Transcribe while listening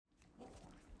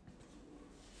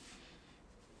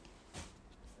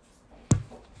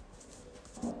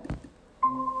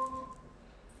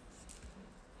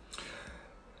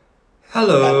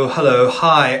Hello,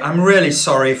 hi. I'm really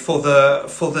sorry for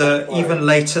the even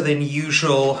later than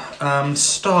usual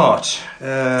start.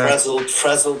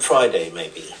 Frazzled Friday,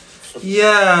 maybe.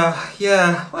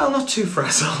 Yeah. Well, not too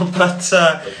frazzled, but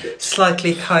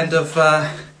slightly kind of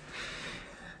a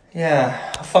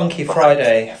funky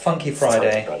Friday.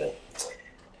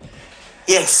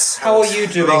 Yes. How are you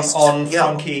doing on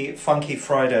Funky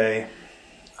Friday?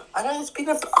 It's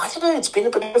been a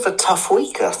bit of a tough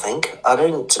week, I think.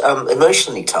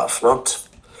 Emotionally tough, not...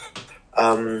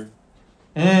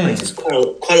 It's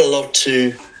quite a lot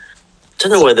to... I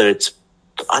don't know whether it's...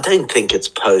 I don't think it's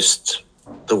post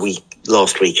the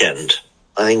last weekend.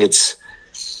 I think it's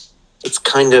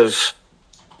kind of...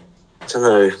 I don't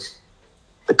know...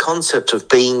 The concept of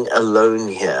being alone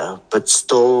here, but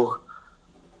still...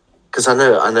 Because I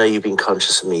know you've been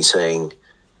conscious of me saying...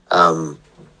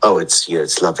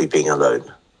 it's lovely being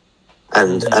alone,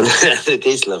 and it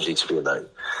is lovely to be alone.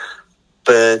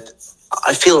 But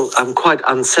I feel I'm quite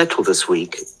unsettled this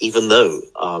week, even though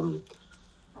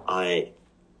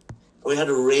we had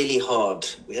a really hard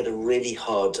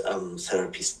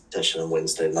therapy session on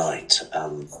Wednesday night.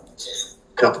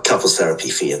 Couples therapy,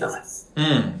 Fee and I.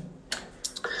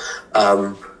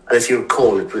 And if you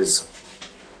recall, it was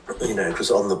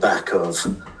on the back of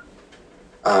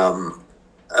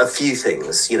a few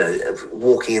things,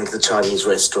 walking into the Chinese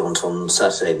restaurant on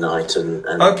Saturday night and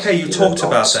okay, you talked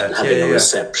about that, having a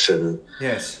reception,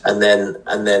 yes, and then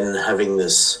having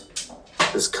this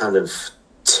kind of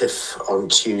tiff on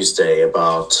Tuesday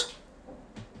about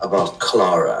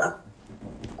Clara,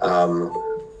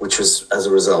 which was as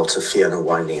a result of Fiona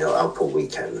winding her up all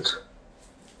weekend,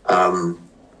 and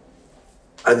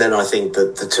then I think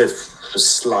that the tiff was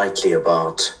slightly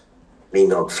about me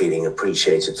not feeling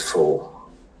appreciated for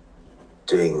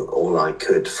doing all I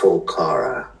could for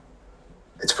Clara.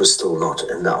 It was still not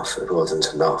enough. It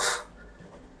wasn't enough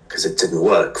because it didn't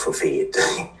work for Fee.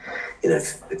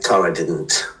 Clara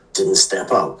didn't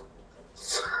step up.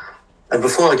 And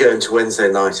before I go into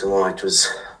Wednesday night and why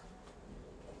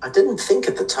I didn't think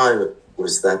at the time it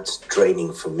was that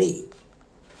draining for me.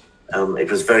 It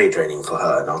was very draining for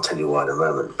her, and I'll tell you why in a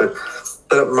moment. But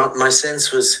my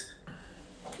sense was,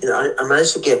 I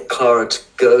managed to get Clara to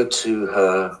go to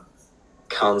her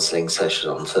counselling session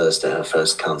on Thursday, her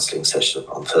first counselling session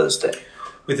on Thursday.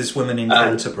 With this woman in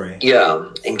Canterbury.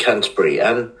 Yeah, in Canterbury.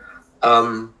 And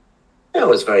I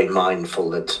was very mindful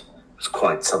that it was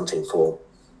quite something for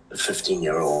a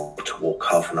 15-year-old to walk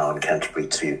half an hour in Canterbury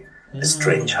to a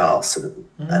strange house. So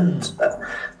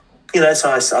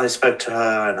I spoke to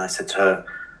her and I said to her,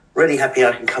 really happy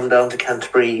I can come down to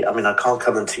Canterbury. I mean, I can't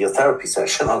come into your therapy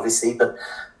session, obviously, but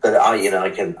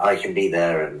I can be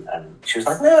there, and she was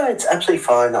like, no, it's absolutely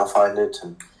fine. I'll find it,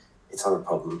 and it's not a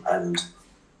problem. And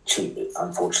she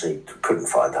unfortunately couldn't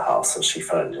find the house, and she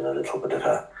phoned in a little bit of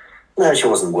her. No, she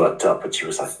wasn't worked up, but she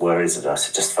was like, where is it? I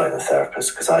said, just phone the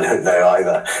therapist because I don't know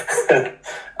either.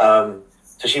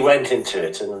 So she went into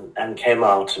it and came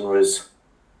out and was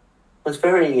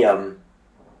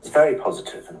very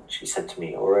positive. And she said to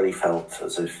me, already felt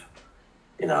as if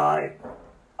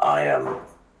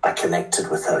I connected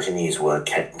with her. She used the word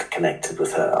connected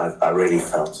with her. I really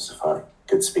felt as if I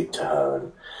could speak to her,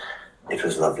 and it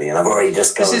was lovely. And I've already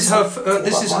discovered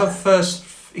this is her first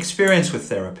experience with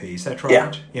therapy. Is that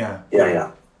right? Yeah.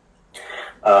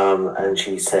 And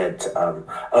she said, and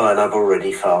I've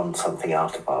already found something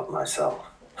out about myself.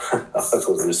 I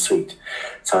thought it was sweet.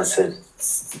 So I said,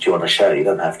 do you want to share? You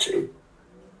don't have to.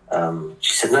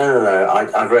 She said, no.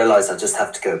 I realised I just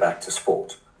have to go back to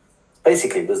sport.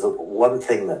 Basically, it was the one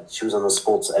thing that she was on the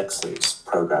sports excellence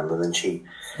program, and then she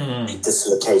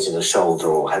dislocated her shoulder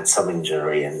or had some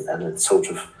injury, and it sort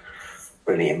of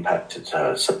really impacted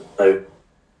her. So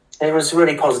it was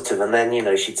really positive. And then,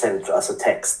 she sent us a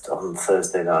text on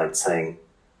Thursday night saying,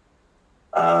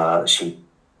 was it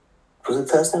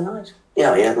Thursday night?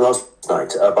 Yeah, last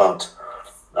night, about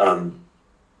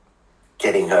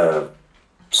getting her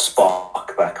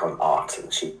spark back on art,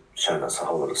 and she'd shown us a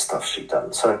whole lot of stuff she'd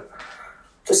done. So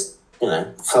just,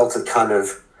 felt it kind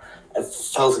of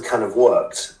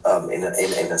worked in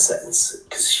a sense,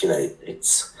 because,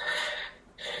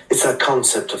 it's that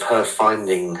concept of her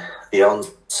finding the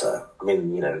answer. I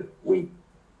mean,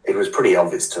 it was pretty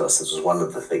obvious to us this was one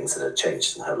of the things that had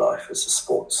changed in her life as a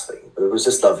sports thing. But it was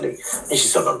just lovely. And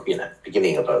she's on a,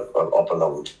 beginning of a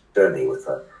long journey with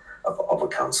of a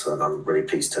counsellor, and I'm really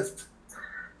pleased to.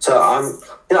 So I'm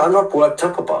not worked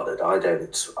up about it. I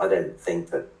don't think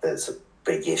that there's a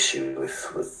big issue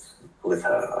with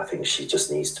her. I think she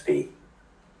just needs to be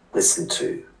listened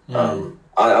to.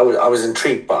 I was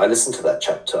intrigued, but I listened to that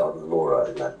chapter on Laura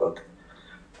in that book.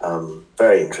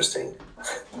 Very interesting.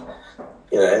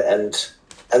 and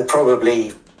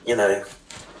probably,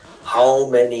 how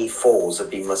many falls have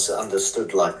been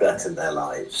misunderstood like that in their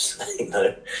lives, and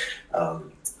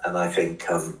I think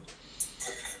and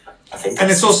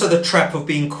it's also the trap of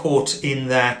being caught in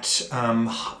that,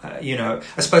 I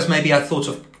suppose maybe I thought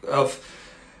of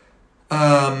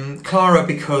Clara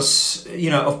because,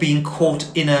 of being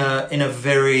caught in a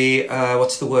very,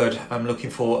 what's the word I'm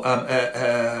looking for,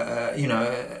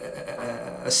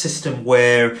 a system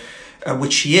where,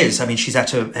 which she is. I mean, she's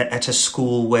at a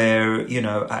school where,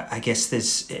 I guess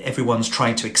everyone's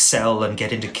trying to excel and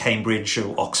get into Cambridge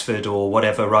or Oxford or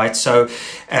whatever, right? So,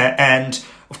 and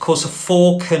of course, a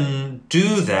 4 can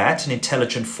do that, an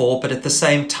intelligent 4, but at the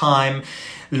same time,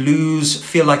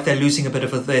 feel like they're losing a bit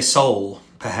of their soul,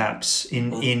 perhaps, in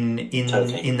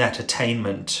that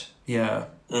attainment. Yeah.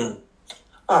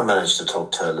 I managed to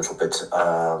talk to her a little bit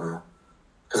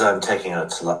because I'm taking her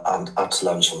out to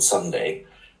lunch on Sunday.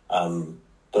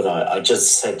 But I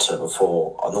just said to her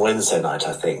before, on the Wednesday night,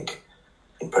 I think,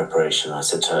 in preparation, I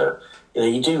said to her,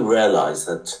 you do realise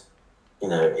that,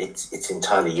 it's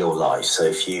entirely your life. So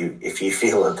if you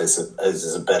feel that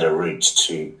there's a better route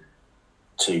to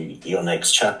your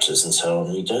next chapters and so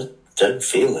on, you don't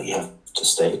feel that you have to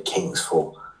stay at King's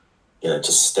for, to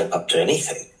step up to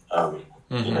anything.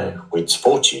 We'd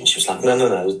support you. And she was like,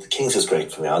 no, the King's is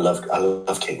great for me. I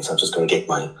love King's. I've just got to get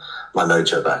my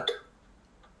mojo back.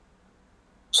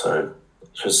 So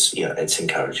it was, it's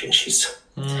encouraging. She's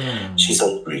on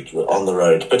the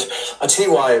road. But I tell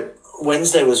you why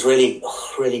Wednesday was really,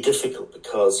 really difficult,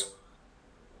 because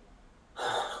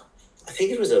I think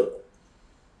it was a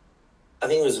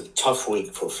tough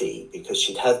week for Fee, because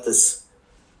she'd had this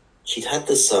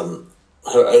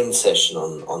her own session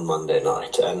on Monday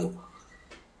night, and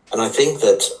I think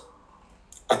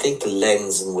the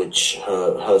lens in which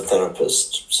her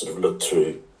therapist sort of looked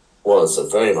through was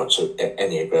very much an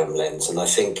Enneagram lens, and I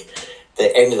think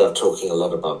they ended up talking a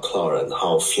lot about Clara and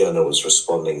how Fiona was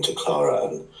responding to Clara,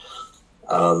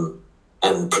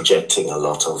 and projecting a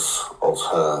lot of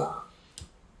her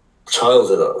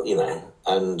childhood,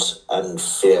 and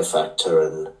fear factor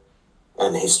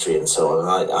and history and so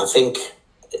on. And I think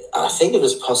it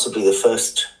was possibly the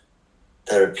first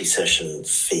therapy session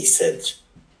Fee said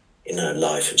in her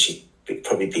life, and she'd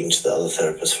probably been to the other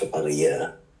therapist for about a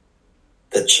year,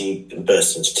 that she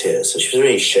burst into tears. So she was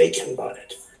really shaken by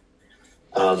it.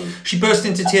 She burst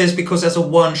into tears because as a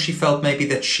 1, she felt maybe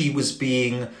that she was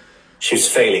failing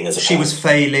as a 1. She was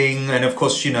failing, and of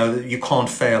course, you can't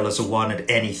fail as a 1 at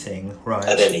anything, right?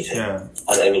 At anything. Yeah.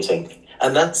 At anything.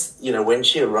 And that's, when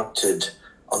she erupted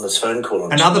on this phone call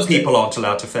on and Tuesday, other people aren't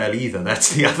allowed to fail either.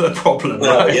 That's the other problem,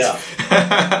 right? Yeah.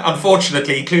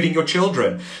 Unfortunately, including your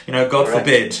children. God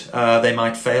forbid, they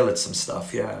might fail at some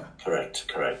stuff, yeah. Correct.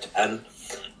 And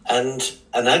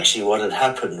actually what had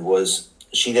happened was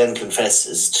she then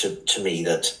confesses to me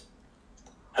that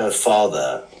her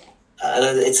father,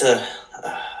 and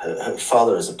her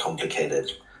father is a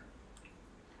complicated,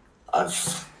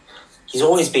 he's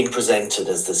always been presented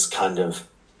as this kind of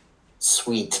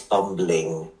sweet,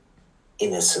 bumbling,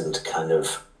 innocent kind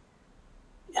of,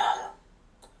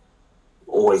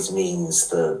 always means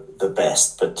the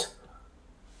best, but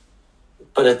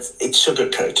it's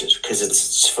sugar-coated, because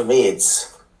it's, for me,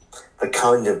 it's the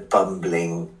kind of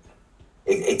bumbling,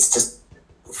 it's just,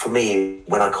 for me,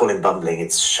 when I call him bumbling,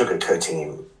 it's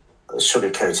sugar-coating, I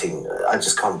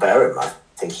just can't bear him. I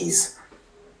think he's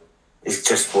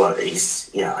just what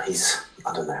he's, I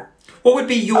don't know. What would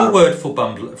be your word for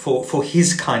for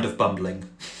his kind of bumbling?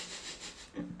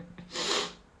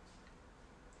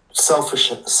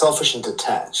 Selfish and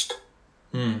detached.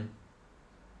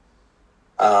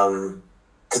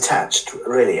 Detached,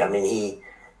 really. I mean,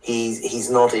 he's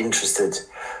not interested.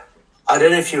 I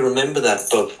don't know if you remember that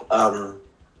book,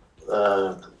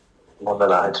 one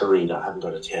that I had to read. I haven't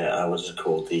got it here. What is it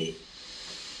called? The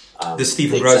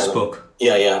Stephen Gross book.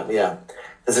 Yeah.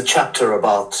 There's a chapter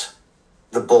about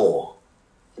the boar,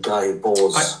 the guy who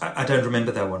bores. I don't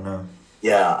remember that one, no.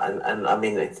 Yeah, and I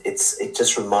mean, it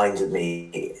just reminded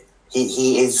me.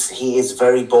 He is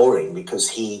very boring, because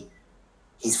he's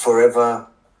forever.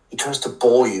 He tries to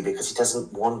bore you because he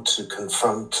doesn't want to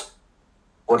confront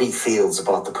what he feels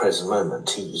about the present moment.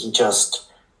 He just,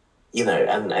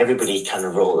 and everybody kind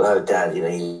of roll, oh, Dad,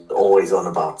 he's always on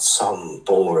about some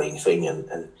boring thing,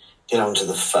 and get onto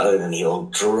the phone and he'll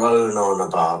drone on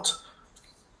about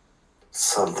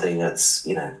something that's,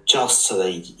 just so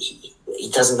that he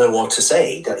doesn't know what to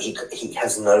say. That he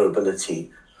has no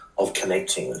ability of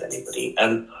connecting with anybody,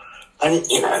 and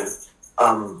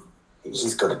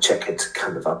he's got a checkered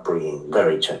kind of upbringing,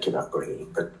 very checkered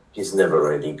upbringing, but he's never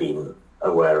really been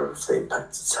aware of the impact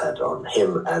it's had on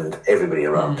him and everybody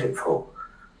around him.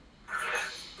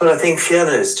 But I think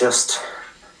Fiona's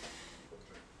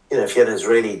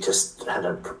really just had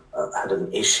an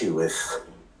issue with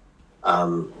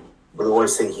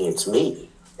always thinking it's me.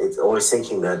 It's always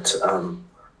thinking that I'm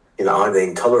the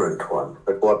intolerant one.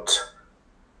 But what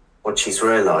she's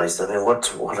realised,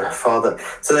 what her father.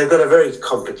 So they've got a very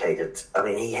complicated.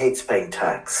 He hates paying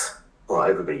tax. Well,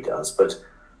 everybody does, but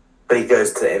he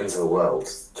goes to the ends of the world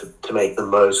to make the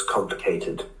most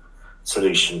complicated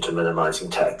solution to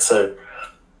minimising tax. So,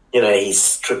 he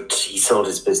sold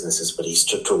his businesses, but he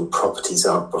stripped all the properties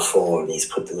out before, and he's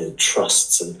put them in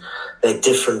trusts, and they're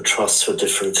different trusts for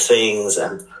different things,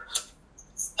 and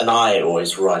I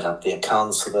always write up the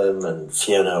accounts for them, and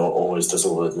Fiona always does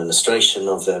all the administration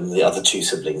of them. The other two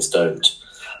siblings don't.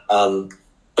 But on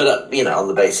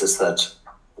the basis that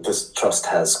this trust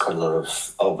has quite a lot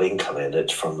of income in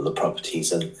it from the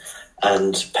properties and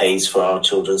pays for our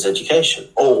children's education,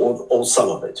 or some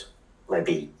of it,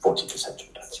 maybe 40% of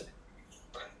it, I'd say.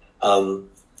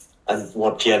 And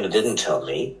what Fiona didn't tell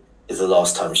me is the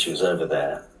last time she was over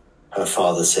there, her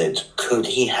father said, could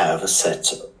he have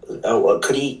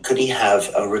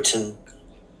a written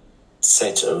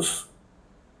set of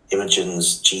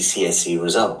Imogen's GCSE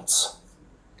results?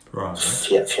 Right.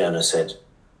 Fiona said,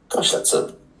 gosh, that's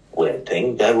a weird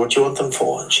thing. Dad, what do you want them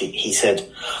for? And he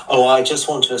said, I just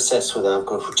want to assess whether I've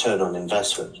got return on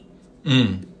investment.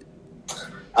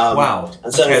 Wow.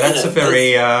 So, okay, that's a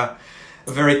very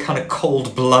kind of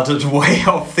cold-blooded way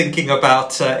of thinking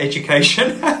about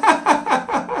education.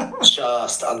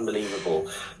 Just unbelievable.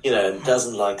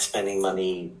 Doesn't like spending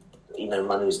money.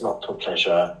 Money's not for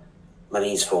pleasure.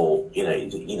 Money's for,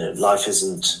 life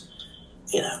isn't,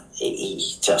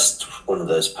 he's just one of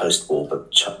those post-war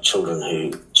but children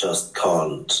who just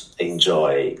can't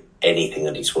enjoy anything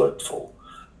that he's worked for.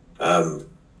 And,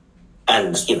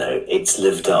 it's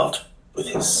lived out with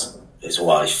his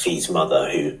wife, Fee's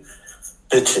mother, who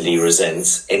bitterly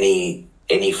resents any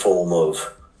form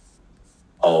of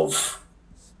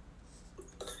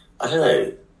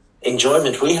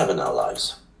enjoyment we have in our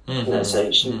lives.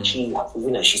 So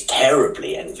she's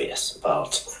terribly envious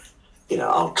about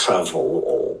our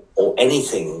travel or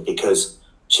anything, because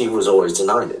she was always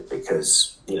denied it,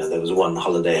 because there was one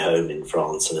holiday home in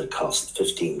France and it cost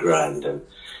 15 grand and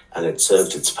it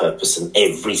served its purpose, and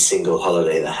every single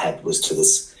holiday they had was to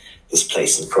this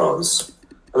place in France.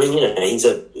 He's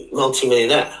a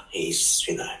multi-millionaire.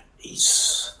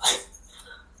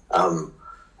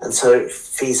 And so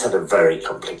Fee's had a very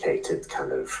complicated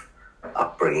kind of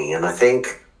upbringing, and I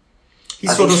think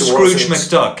he's sort of Scrooge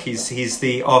McDuck. He's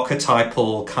the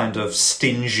archetypal kind of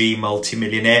stingy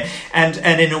multimillionaire, and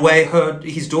in a way,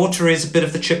 his daughter is a bit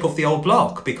of the chip of the old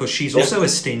block, because she's also a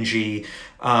stingy,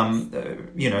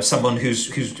 someone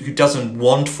who doesn't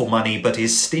want for money but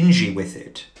is stingy with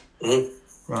it. Mm-hmm.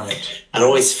 Right. And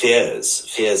always fears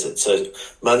it. So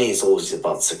money is always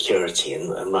about security,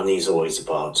 and money is always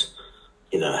about,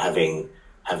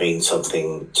 having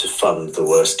something to fund the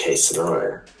worst case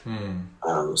scenario.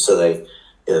 So they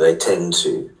tend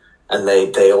to, and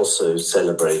they also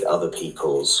celebrate other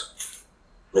people's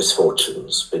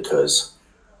misfortunes because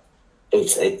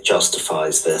it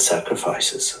justifies their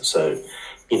sacrifices. So,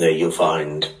 you'll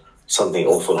find something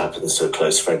awful happens to a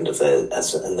close friend of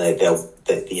theirs, and they'll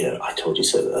I told you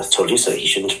so, he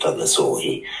shouldn't have done this, or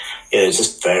it's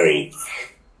just very.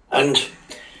 And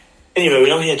anyway, we're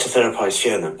not here to therapize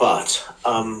Fiona, but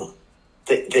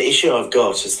the issue I've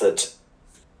got is that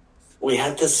we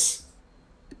had this.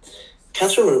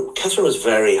 Catherine was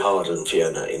very hard on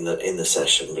Fiona in the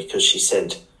session, because she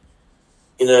said,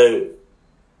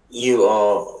 you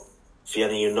are,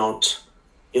 Fiona, you're not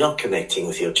connecting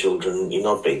with your children.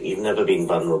 You've never been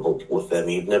vulnerable with them.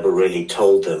 You've never really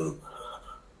told them.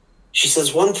 She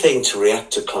says, one thing to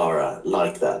react to Clara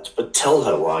like that, but tell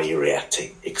her why you're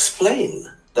reacting. Explain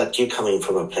that you're coming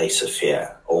from a place of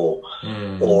fear or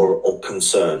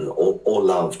concern or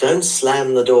love. Don't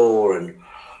slam the door and,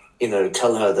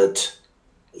 tell her that,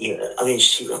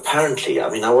 she apparently,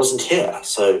 I wasn't here.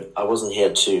 So I wasn't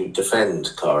here to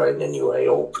defend Clara in any way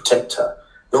or protect her.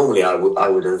 Normally I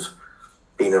would have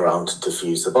been around to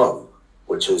defuse the bomb,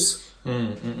 which is,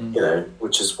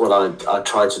 which is what I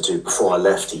tried to do before I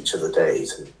left each of the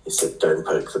days. And he said, don't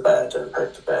poke the bear.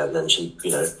 And then she,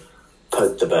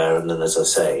 poked the bear. And then, as I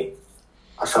say,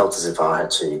 I felt as if I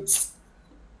had to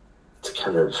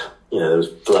kind of, there was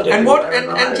blood everywhere.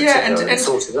 And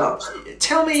sort it out.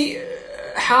 Tell me,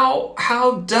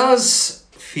 how does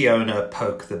Fiona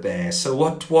poke the bear? So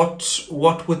what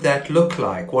would that look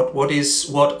like? What is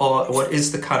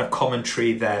the kind of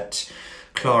commentary that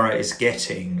Clara is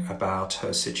getting about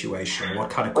her situation? What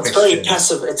kind of It's questions? very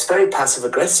passive. It's very passive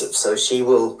aggressive. So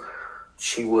she'll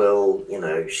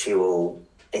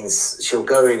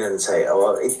go in and say, "Oh,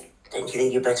 well, don't you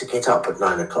think you better get up at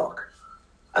 9:00?"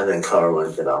 And then Clara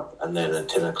won't get up. And then at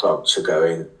 10:00 she'll go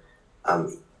in,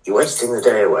 "You're wasting the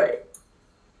day away."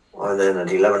 And then at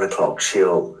 11:00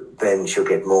 she'll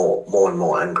get more and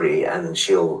more angry, and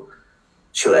she'll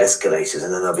escalate it,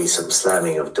 and then there'll be some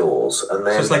slamming of doors. And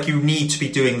then so it's like you need to be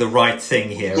doing the right thing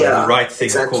here, yeah, and the right thing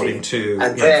exactly. according to.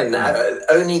 And then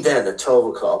only then at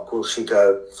 12:00 will she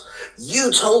go,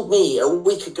 "You told me a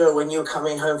week ago when you were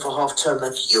coming home for half term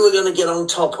that you were going to get on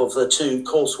top of the 2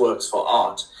 courseworks for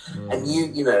art, and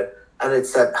you know." And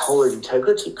it's that whole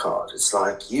integrity card. It's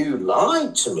like, you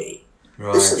lied to me.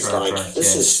 Right, this is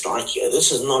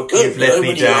not good. You've let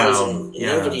me down.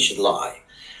 Nobody should lie.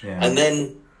 Yeah. And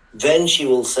then she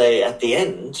will say at the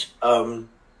end,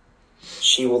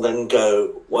 she will then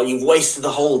go, "Well, you've wasted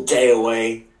the whole day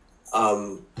away,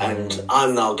 and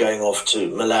I'm now going off to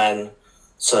Milan,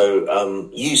 so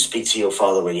you speak to your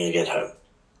father when you get home."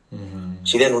 Mm-hmm.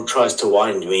 She then tries to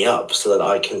wind me up so that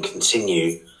I can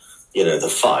continue, the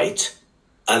fight.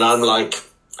 And I'm like,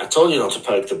 "I told you not to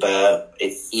poke the bear.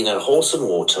 Horse and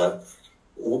water.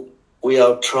 We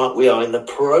are in the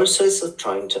process of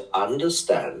trying to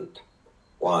understand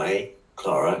why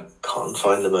Clara can't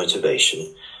find the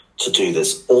motivation to do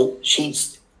this."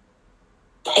 She's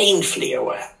painfully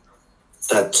aware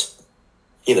that,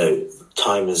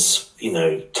 time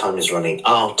is running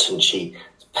out, and she's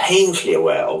painfully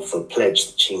aware of the pledge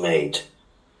that she made.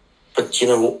 But,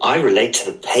 I relate to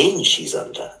the pain she's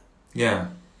under. Yeah.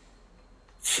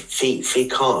 Fee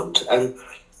can't. And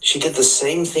she did the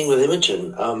same thing with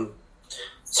Imogen.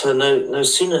 So no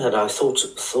sooner had I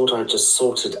thought I just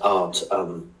sorted out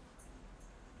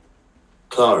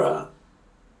Clara,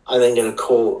 I then get a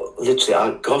call. Literally,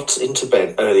 I got into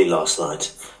bed early last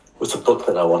night with a book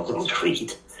that I wanted to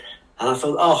read, and I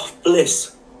thought, "Oh,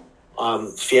 bliss!"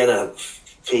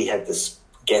 Fee had this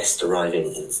guest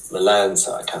arriving in Milan,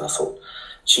 so I kind of thought,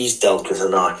 she's dealt with,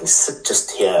 and now I can sit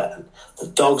just here, and the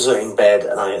dogs are in bed,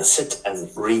 and I can sit and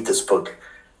read this book.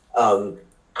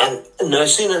 And no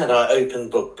sooner had I opened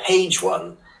book page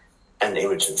 1, and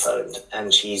Imogen phoned,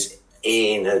 and she's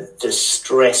in a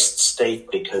distressed state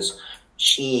because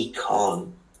she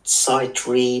can't sight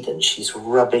read, and she's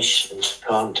rubbish, and she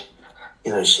can't,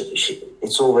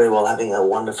 it's all very well having a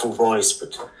wonderful voice,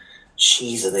 but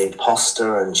she's an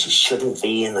imposter, and she shouldn't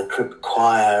be in the crypt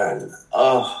choir, and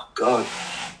oh God,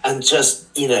 and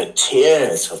just,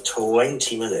 tears for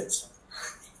 20 minutes.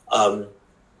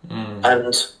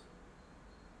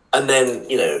 And then,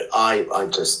 I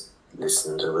just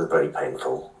listened. It was very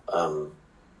painful,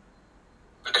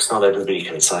 because not everybody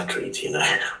can sight read,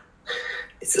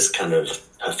 It's this kind of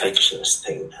perfectionist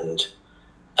thing.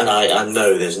 And I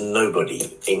know there's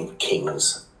nobody in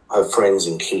King's, her friends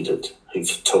included,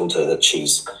 who've told her that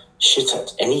she's shit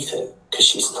at anything, because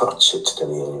she's not shit at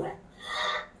anything anyway.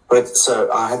 But so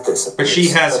I had this. But she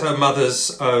has her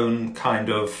mother's own kind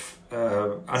of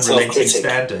unrelenting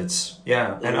standards,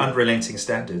 and unrelenting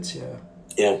standards,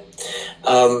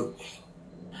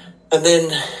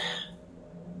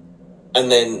 and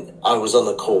then I was on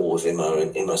the call with Imo,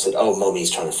 and Imo said, "Oh,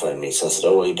 Mommy's trying to phone me." So I said,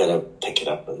 "Oh, well, you better pick it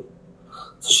up." And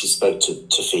so she spoke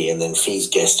to Fee, and then Fee's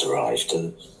guest arrived,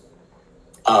 and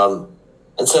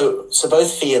so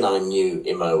both Fee and I knew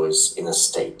Imo was in a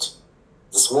state.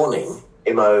 This morning,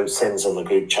 Imo sends on the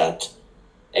group chat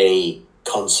a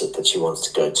concert that she wants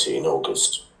to go to in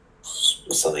August.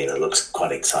 Something that looks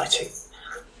quite exciting.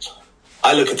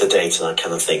 I look at the date and I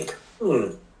kind of think,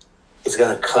 it's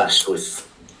going to clash with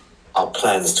our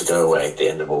plans to go away at the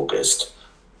end of August.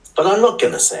 But I'm not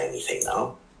going to say anything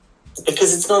now,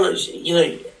 because it's not,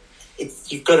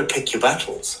 you've got to pick your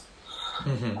battles.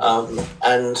 Mm-hmm.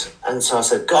 And so I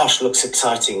said, "Gosh, looks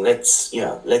exciting. Let's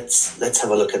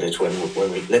have a look at it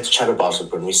let's chat about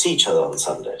it when we see each other on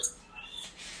Sunday."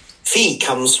 Fee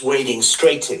comes wading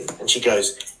straight in, and she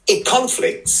goes, It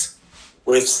conflicts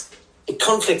with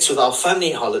our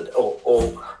family holiday,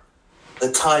 or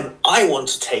the time I want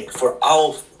to take for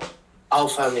our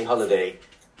family holiday."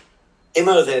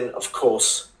 Imo then, of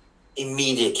course,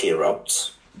 immediately erupts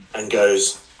and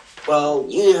goes, "Well,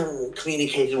 you haven't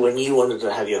communicated when you wanted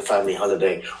to have your family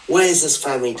holiday. Where's this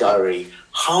family diary?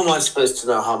 How am I supposed to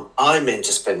know how I'm meant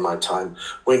to spend my time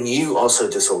when you are so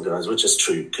disorganized?" Which is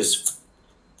true, because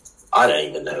I don't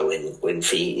even know when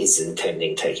Fee is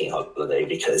intending taking holiday,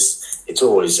 because it's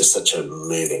always just such a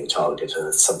moving target, and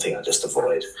it's something I just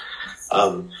avoid.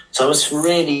 So I was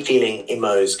really feeling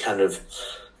Imo's kind of...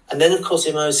 And then, of course,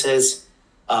 Imo says,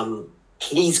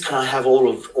 please can I have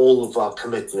all of our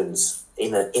commitments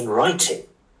in writing,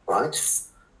 right?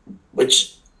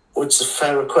 Which is a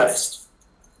fair request.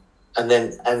 And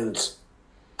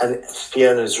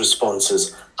Fiona's response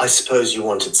is, I suppose you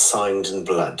want it signed in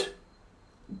blood.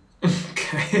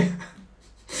 Okay.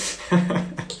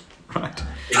 Right.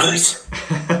 Right.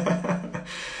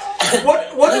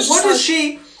 What is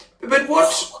she? But what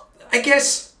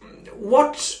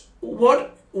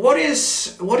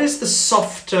is the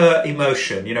softer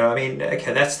emotion? You know, I mean,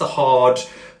 okay, that's the hard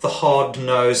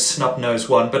nose, snub nose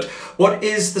one. But what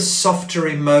is the softer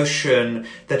emotion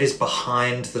that is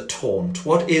behind the taunt?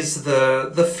 What is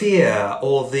the fear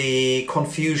or the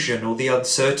confusion or the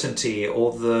uncertainty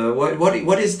or the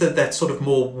what is that sort of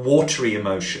more watery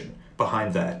emotion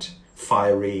behind that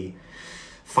fiery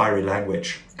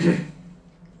language?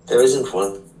 There isn't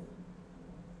one.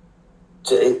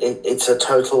 It's a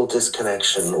total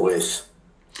disconnection with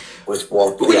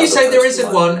what. But when you say there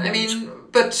isn't one, I mean,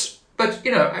 but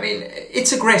you know, I mean,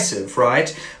 it's aggressive,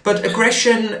 right? But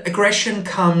aggression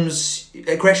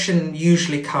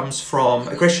usually comes from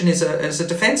aggression is a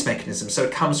defense mechanism, so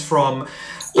it comes from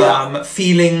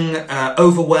feeling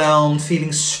overwhelmed,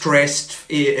 feeling stressed,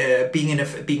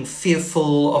 being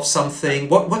fearful of something.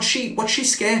 What's she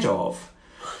scared of?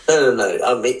 No.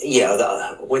 I mean,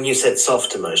 when you said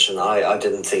soft emotion, I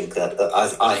didn't think that.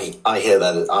 I hear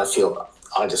that.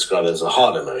 I describe it as a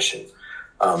hard emotion.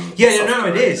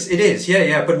 It is.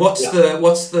 Yeah. But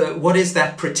what is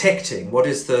that protecting? What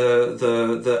is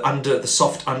the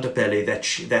soft underbelly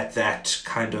that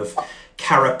kind of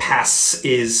carapace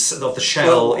of the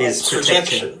shell is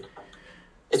protecting? Rejection.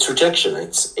 It's rejection.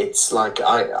 It's like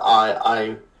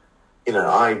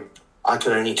I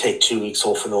can only take 2 weeks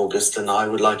off in August, and I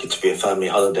would like it to be a family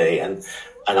holiday, and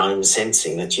I'm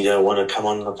sensing that you don't want to come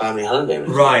on a family holiday with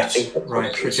me.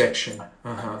 Right. Rejection.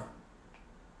 Uh-huh.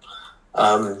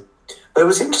 But it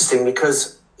was interesting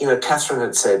because, you know, Catherine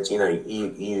had said, you know,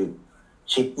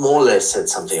 she more or less said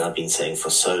something I've been saying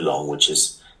for so long, which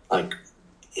is like,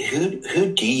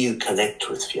 who do you connect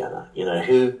with, Fiona? You know,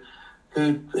 who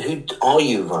are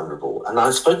you vulnerable? And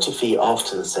I spoke to Fee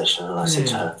after the session, and I said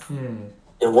to her,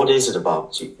 you know, what is it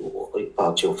about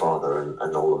your father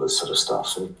and all of this sort of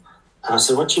stuff? And I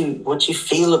said, what do you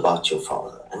feel about your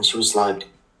father? And she was like,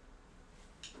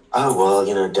 oh, well,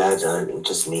 you know, Dad, it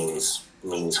just means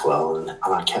well. And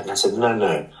I said,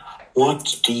 no,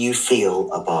 what do you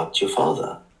feel about your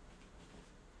father?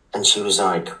 And she was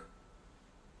like,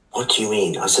 what do you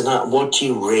mean? I said, no, what do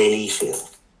you really feel?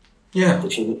 Yeah.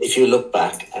 If you look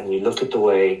back and you look at the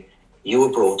way you were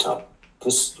brought up,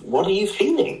 what are you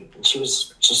feeling? And she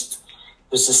was just,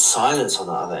 there was this silence on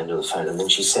the other end of the phone. And then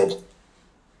she said,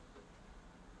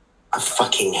 I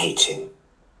fucking hate him.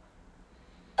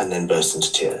 And then burst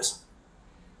into tears.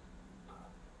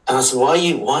 And I said, why are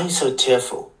you so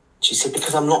tearful? She said,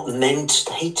 because I'm not meant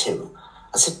to hate him.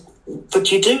 I said,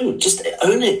 but you do. Just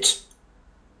own it.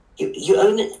 You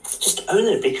own it. Just own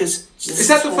it, because... Is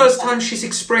that the first time she's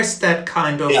expressed that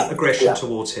kind of aggression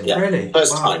towards him? Yeah. Really?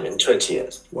 First time in 20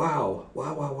 years. Wow.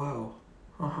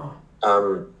 Uh-huh.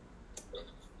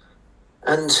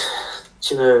 And,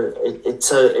 you know, it's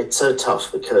so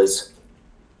tough because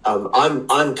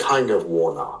I'm kind of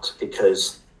worn out,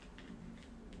 because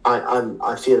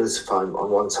I feel as if I'm on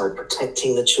one side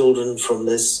protecting the children from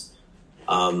this,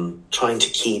 trying to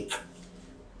keep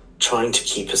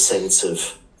a sense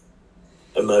of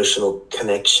emotional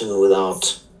connection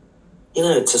without, you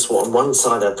know, it's just on one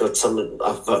side I've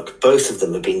got both of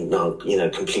them have been now, you know,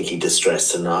 completely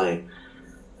distressed, and I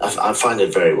find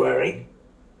it very wearing,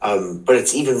 but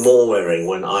it's even more wearing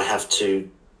when I have to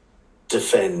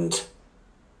defend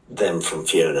them from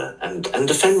Fiona and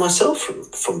defend myself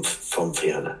from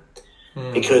Fiona,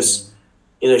 because,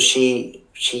 you know, she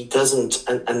doesn't,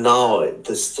 and now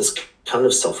this kind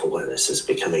of self-awareness is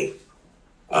becoming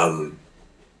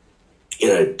you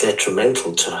know,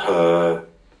 detrimental to her,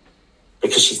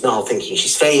 because she's now thinking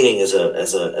she's failing as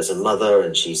a mother,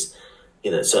 and she's,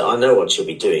 you know, so I know what she'll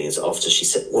be doing is after she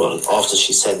sent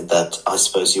that I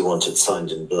suppose you want it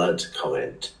signed in blood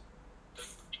comment.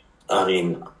 I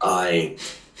mean, I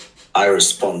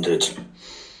responded.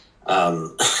 I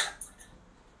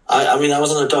mean, I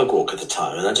was on a dog walk at the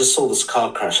time, and I just saw this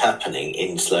car crash happening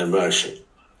in slow motion.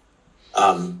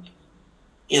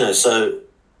 You know, so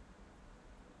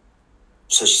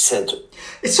she said,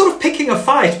 it's sort of picking a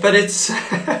fight, but it's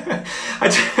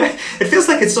it feels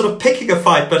like it's sort of picking a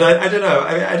fight, but I don't know.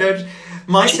 I don't.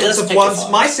 My sense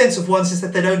of once is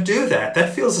that they don't do that.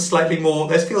 That feels slightly more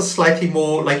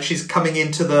like she's coming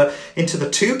into the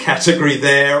two category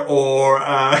there, or you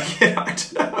know, I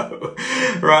don't know,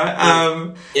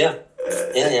 right?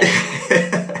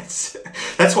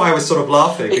 That's why I was sort of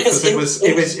laughing, because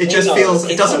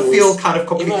it doesn't feel kind of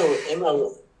complete.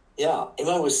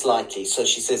 Imo was slightly, so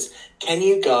she says, can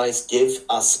you guys give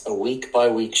us a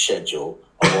week-by-week schedule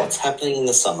of what's happening in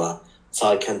the summer so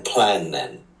I can plan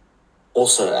then?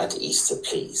 Also at Easter,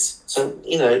 please. So,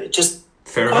 just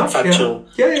fair quite enough, factual.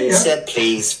 Yeah. Said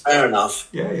please, fair enough.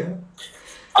 Yeah.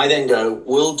 I then go,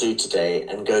 we'll do today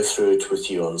and go through it with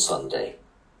you on Sunday.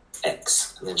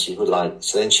 X. And then she replied,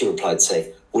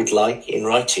 say, would like in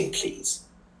writing, please.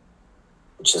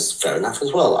 Which is fair enough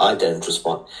as well. I don't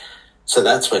respond. So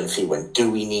that's when Fee went,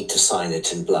 do we need to sign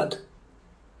it in blood?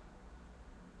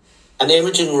 And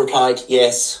Imogen replied,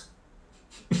 yes.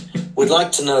 Would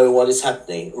like to know what is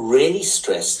happening. Really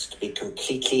stressed to be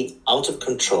completely out of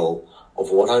control of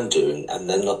what I'm doing and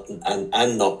then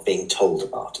not being told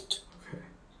about it. Okay.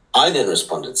 I then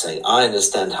responded saying, I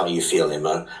understand how you feel,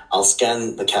 Imo. I'll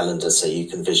scan the calendar so you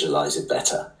can visualize it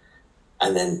better.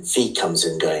 And then Fee comes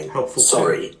in going, helpful,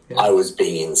 sorry, I was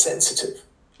being insensitive.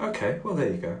 Okay, well, there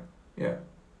you go. Yeah.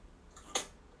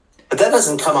 But that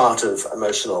doesn't come out of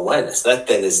emotional awareness. That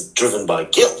then is driven by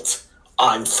guilt.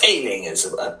 I'm failing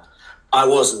I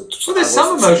wasn't. Well, there's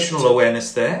some emotional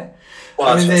awareness there.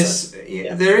 Well,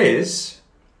 there is.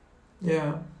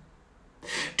 Yeah.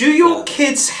 Do your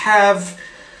kids have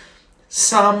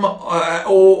some,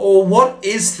 or what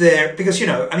is there? Because,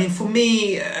 for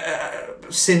me,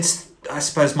 since I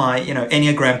suppose my,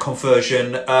 Enneagram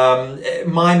conversion,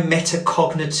 my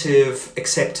metacognitive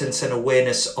acceptance and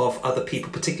awareness of other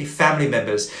people, particularly family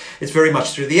members, is very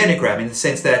much through the Enneagram, in the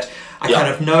sense that I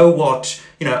kind of know what,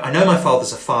 I know my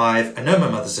father's a 5, I know my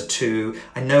mother's a 2,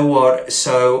 I know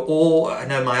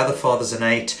my other father's an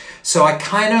 8, so I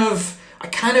kind of,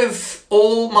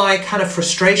 all my kind of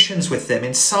frustrations with them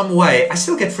in some way, I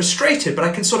still get frustrated, but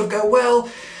I can sort of go, well,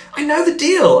 I know the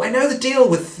deal. I know the deal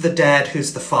with the dad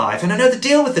who's the 5, and I know the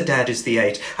deal with the dad who's the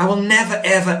 8. I will never,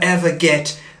 ever, ever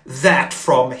get that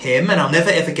from him, and I'll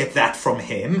never, ever get that from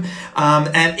him,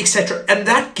 and etc. And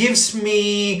that gives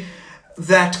me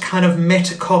that kind of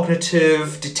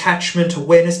metacognitive detachment,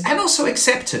 awareness, and also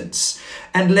acceptance,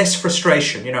 and less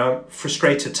frustration,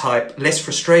 frustrated type, less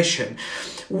frustration.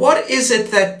 What is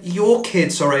it that your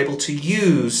kids are able to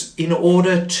use in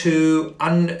order to,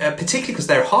 particularly because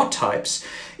they're hard types,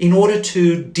 in order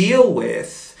to deal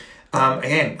with,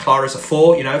 again, Clara's a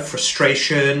 4,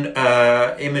 frustration,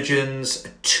 Imogen's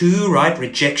 2, right,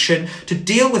 rejection, to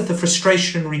deal with the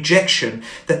frustration and rejection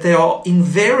that they are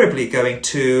invariably going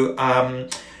to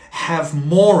have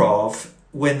more of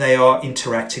when they are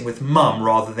interacting with mum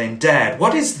rather than dad?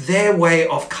 What is their way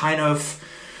of kind of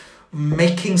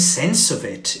making sense of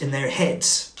it in their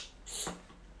heads?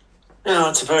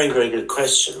 It's a very, very good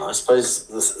question. I suppose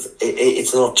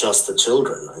it's not just the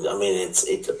children. I mean,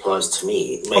 it applies to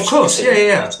me. Of course,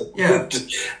 yeah.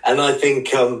 And I think,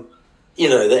 the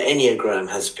Enneagram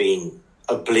has been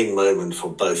a bling moment for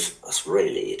both of us,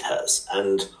 really, it has.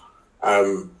 And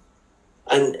I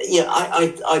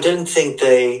don't think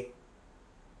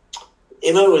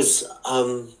Emma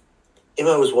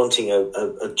was wanting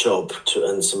a job to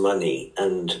earn some money,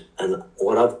 and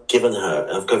what I've given her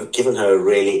a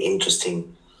really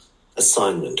interesting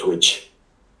assignment, which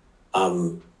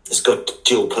has got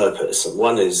dual purpose. And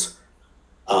one is,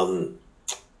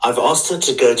 I've asked her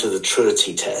to go to the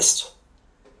Truity test,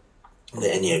 the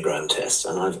Enneagram test,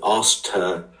 and I've asked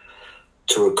her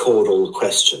to record all the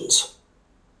questions.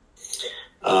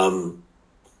 And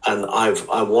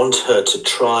I want her to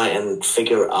try and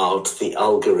figure out the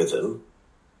algorithm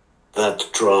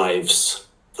that drives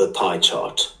the pie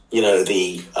chart.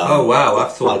 oh wow,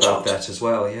 I've thought about that as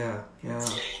well. Yeah.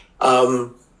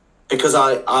 Because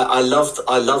I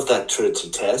love that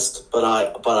Truity test, but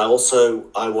I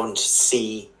want to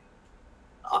see.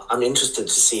 I'm interested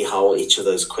to see how each of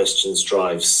those questions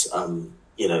drives.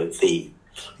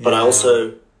 But I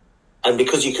also. And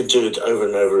because you could do it over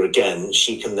and over again,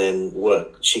 she can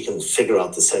figure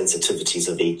out the sensitivities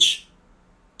of each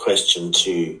question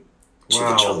to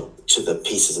the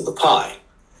pieces of the pie.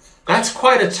 That's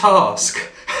quite a task.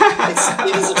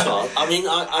 It is a task. I mean,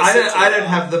 I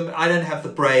don't have the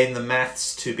brain, the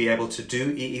maths to be able to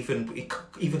do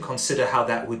even consider how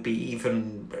that would be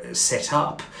even set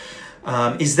up.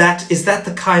 Is that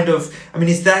the kind of? I mean,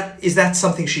 is that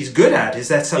something she's good at? Is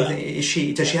that something?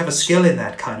 Yeah. Does she have a skill in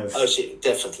that kind of? Oh, she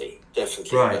definitely.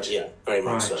 Right. Yeah, very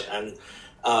much so. And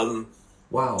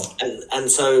wow.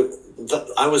 And so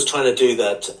I was trying to do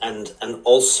that, and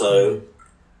also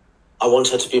I want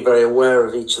her to be very aware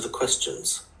of each of the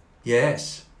questions.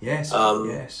 Yes. Yes.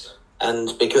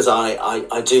 And because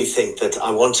I do think that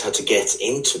I want her to get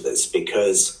into this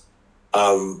because.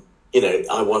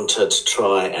 I want her to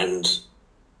try and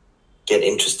get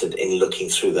interested in looking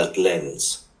through that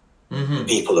lens,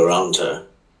 people around her,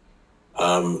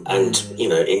 and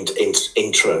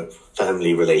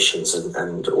intra-family relations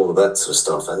and all of that sort of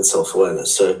stuff, and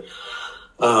self-awareness. So,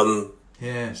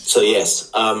 yes. So yes,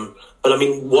 but I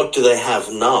mean, what do they have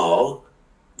now?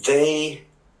 There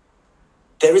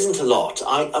isn't a lot.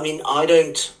 I mean, I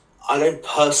don't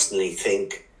personally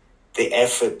think the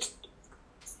effort.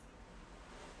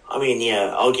 I mean,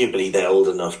 yeah, arguably they're old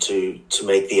enough to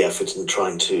make the effort in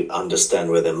trying to understand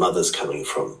where their mother's coming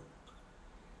from.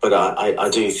 But I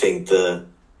do think I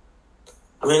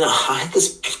had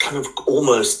this kind of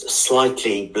almost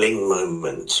slightly bling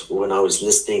moment when I was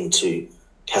listening to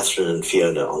Catherine and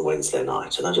Fiona on Wednesday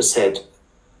night. And I just said,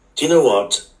 do you know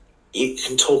what? You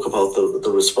can talk about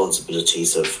the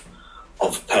responsibilities of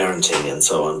parenting and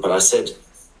so on. But I said,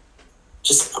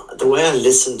 just the way I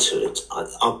listen to it,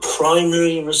 our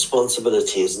primary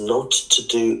responsibility is not to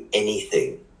do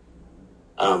anything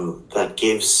that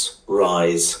gives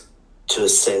rise to a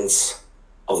sense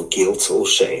of guilt or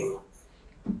shame.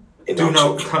 Do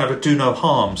no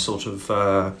harm sort of.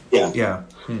 Yeah.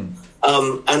 And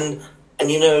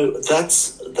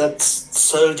that's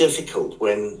so difficult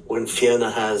when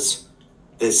Fiona has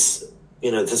this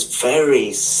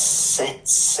very set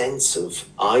sense of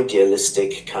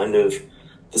idealistic kind of,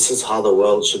 this is how the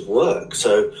world should work.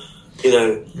 So,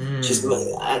 she's,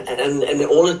 and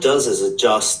all it does is it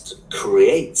just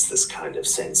creates this kind of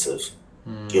sense of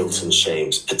guilt and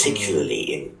shame,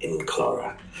 particularly in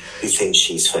Clara, who thinks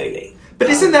she's failing. But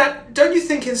don't you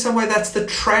think in some way that's the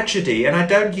tragedy, and I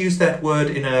don't use that word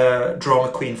in a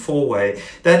drama queen 4-way,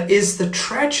 that is the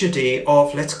tragedy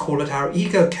of, let's call it our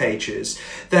ego cages,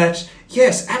 that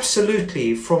yes,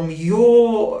 absolutely, from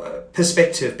your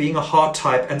perspective, being a hard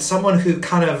type and someone who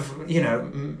kind of,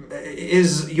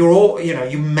 is you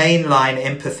mainline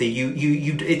empathy,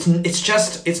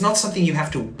 it's not something you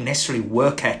have to necessarily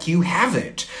work at. You have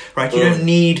it, right? You don't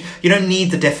need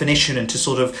the definition and to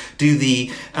sort of do the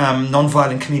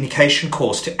nonviolent communication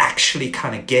course to actually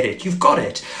kind of get it. You've got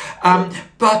it.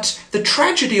 But the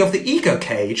tragedy of the ego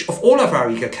cage, of all of our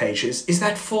ego cages, is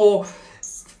that for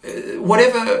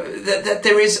that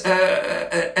there is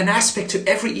an aspect to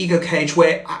every ego cage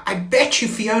where I bet you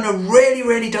Fiona really,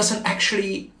 really doesn't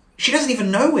actually, she doesn't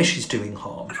even know where she's doing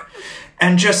harm.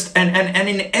 And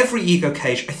in every ego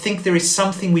cage, I think there is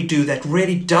something we do that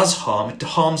really does harm. It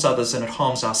harms others and it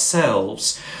harms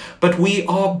ourselves. But we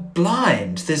are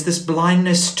blind. There's this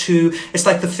blindness to, it's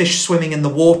like the fish swimming in the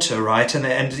water, right?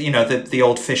 And the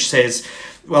old fish says,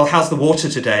 well, how's the water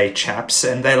today, chaps?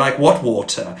 And they're like, what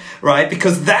water, right?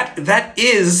 Because that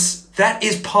is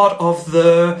part of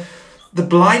the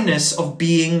blindness of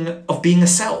being a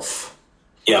self.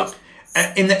 Yeah.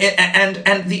 And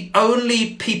the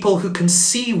only people who can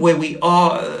see where we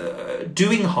are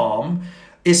doing harm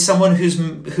is someone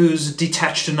who's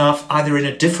detached enough, either in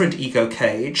a different ego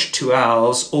cage to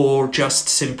ours, or just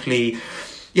simply,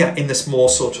 in this more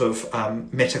sort of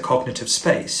metacognitive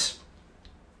space.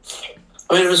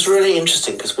 I mean, it was really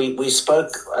interesting because we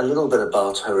spoke a little bit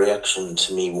about her reaction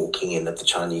to me walking in at the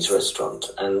Chinese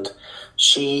restaurant, and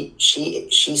she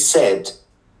said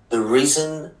the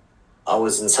reason I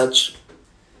was in such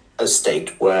a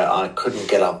state where I couldn't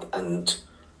get up and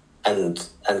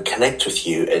connect with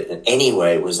you in any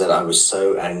way was that I was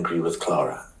so angry with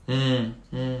Clara. Yeah.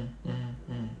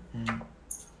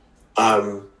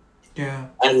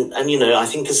 And I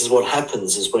think this is what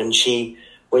happens is when she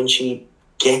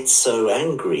gets so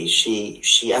angry,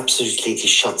 she absolutely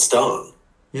shuts down.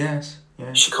 Yes.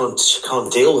 She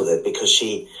can't deal with it because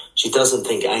she doesn't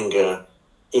think anger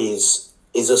is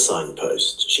a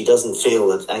signpost. She doesn't feel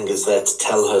that anger's there to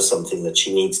tell her something that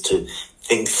she needs to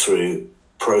think through,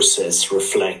 process,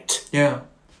 reflect. Yeah.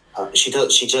 She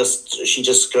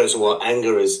just goes, well,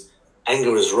 anger is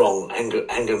wrong.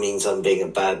 Anger means I'm being a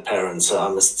bad parent, so I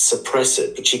must suppress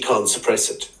it. But she can't suppress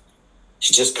it.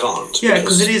 She just can't. Yeah,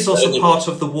 because it is also part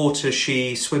of the water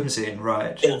she swims in,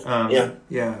 right? Yeah.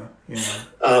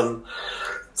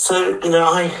 So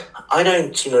I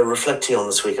don't, reflecting on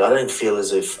this week, I don't feel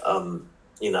as if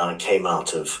I came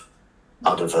out of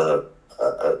a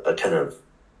kind of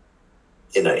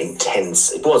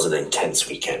intense. It was an intense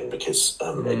weekend because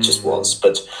it just was.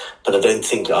 But I don't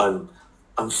think I'm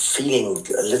feeling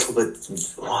a little bit,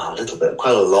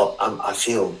 quite a lot. I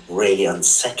feel really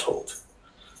unsettled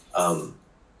at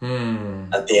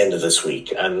the end of this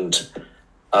week, and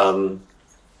I,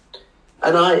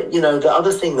 the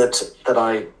other thing that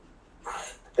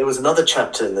there was another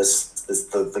chapter in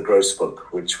the Gross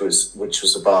book, which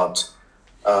was about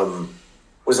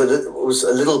was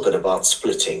a little bit about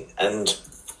splitting, and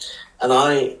and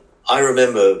I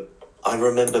remember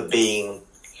being,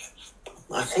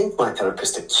 I think my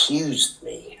therapist accused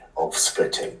me of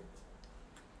splitting.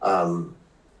 And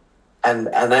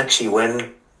actually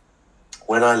when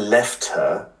I left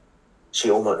her,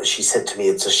 she said to me,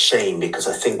 it's a shame because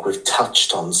I think we've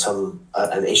touched on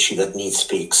an issue that needs to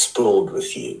be explored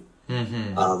with you,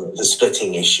 the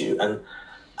splitting issue. And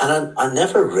I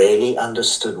never really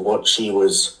understood what she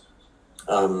was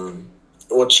on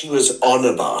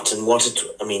about and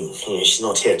she's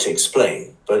not here to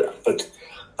explain, but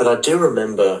I do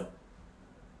remember,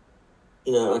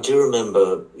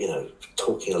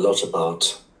 talking a lot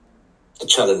about the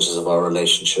challenges of our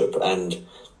relationship, and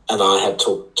I had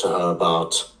talked to her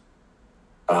about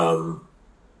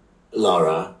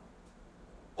Lara,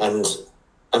 and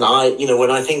I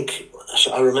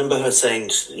remember her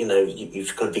saying,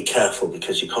 you've got to be careful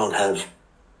because you can't have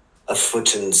a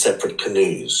foot in separate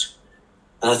canoes.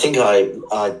 And I think I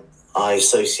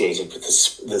associated with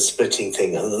the splitting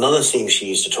thing. And another theme she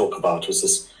used to talk about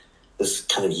was this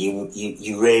kind of,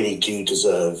 you really do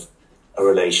deserve a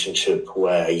relationship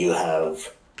where you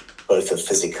have both a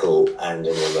physical and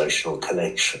an emotional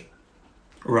connection.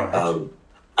 Right.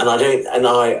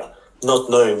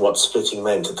 Not knowing what splitting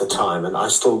meant at the time, and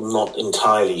I'm still not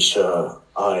entirely sure.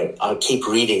 I keep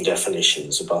reading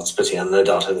definitions about splitting, and no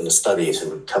doubt I'm going to study it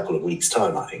in a couple of weeks'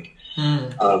 time, I think.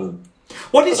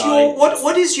 What is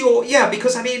your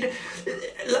because I mean,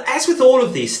 as with all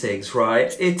of these things,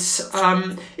 right, it's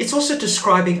also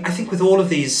describing, I think with all of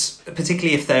these,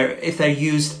 particularly if they're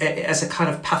used as a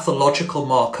kind of pathological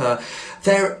marker,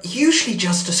 they're usually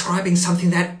just describing something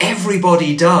that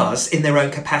everybody does in their own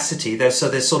capacity. There's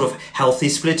sort of healthy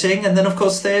splitting, and then of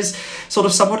course there's sort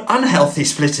of somewhat unhealthy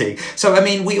splitting. So I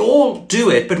mean, we all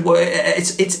do it, but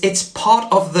it's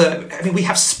part of we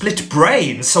have split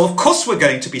brains, so of course we're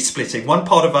going to be splitting. One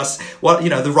part of us,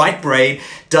 the right brain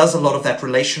does a lot of that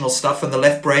relational stuff, and the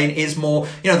left brain is more,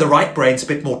 the right brain's a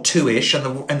bit more two-ish,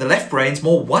 and the left brain's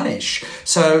more one-ish.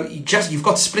 So you've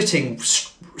got splitting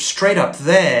straight up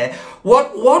there.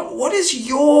 What is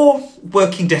your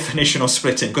working definition of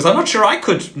splitting? Because I'm not sure I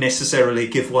could necessarily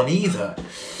give one either.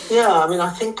 Yeah, I mean, I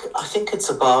think it's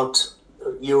about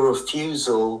your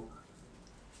refusal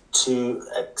to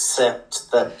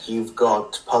accept that you've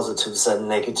got positives and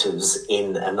negatives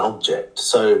in an object.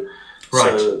 So,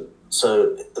 right.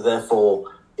 So therefore,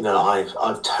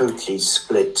 I've totally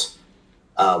split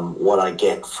what I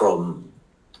get from,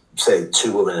 say,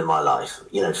 two women in my life.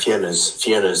 Fiona's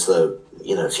the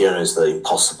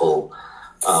impossible,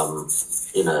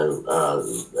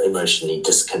 emotionally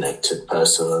disconnected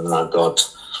person, and I've got,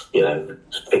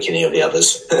 pick any of the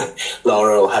others,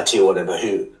 Lara or Hattie or whatever,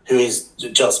 who is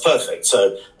just perfect.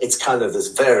 So it's kind of this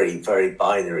very, very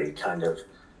binary kind of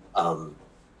on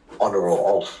or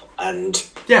off, and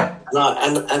kind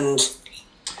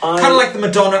of like the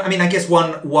Madonna. I mean, I guess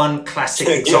one classic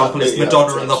example is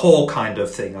Madonna in the Hall kind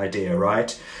of thing idea,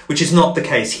 right? Which is not the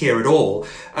case here at all.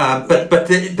 But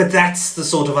that's the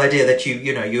sort of idea that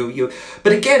you.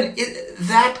 But again,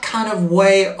 that kind of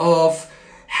way of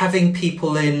having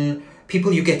people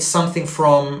you get something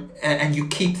from, and you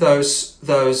keep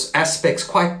those aspects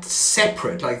quite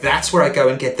separate. Like, that's where I go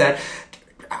and get that.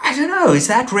 I don't know, is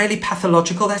that really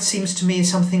pathological? That seems to me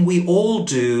something we all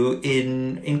do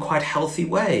in quite healthy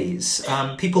ways.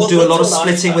 People do a lot of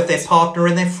splitting with their partner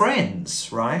and their friends,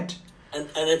 right? And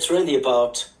it's really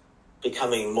about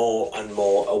becoming more and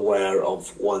more aware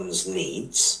of one's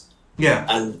needs. Yeah.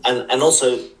 And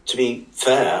also, to be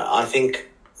fair, I think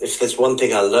if there's one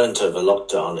thing I learned over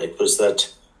lockdown, it was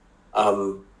that,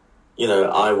 I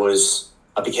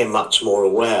became much more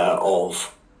aware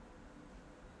of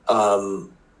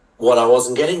what I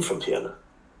wasn't getting from Fiona.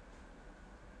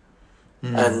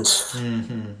 And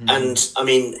I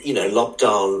mean,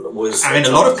 lockdown was... I mean,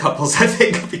 a lot of couples, I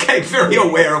think, became very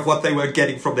aware of what they were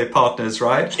getting from their partners,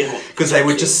 right? Yeah, because they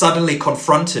were just suddenly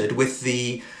confronted with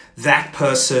that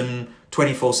person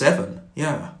 24/7.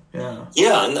 Yeah.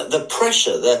 Yeah, and the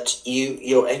pressure that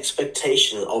your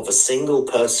expectation of a single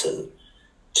person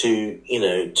to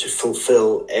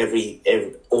fulfill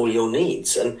all your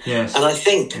needs. And I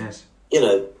think,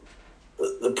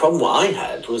 the problem I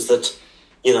had was that,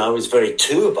 I was very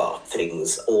two about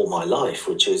things all my life,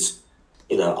 which is,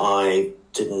 I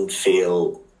didn't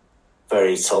feel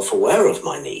very self-aware of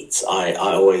my needs. I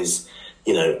always,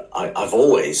 I've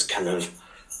always kind of,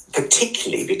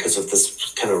 particularly because of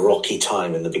this kind of rocky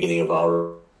time in the beginning of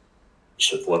our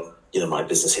relationship, where, my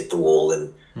business hit the wall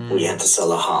and we had to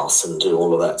sell a house and do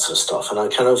all of that sort of stuff. And I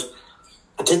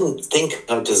didn't think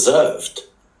I deserved,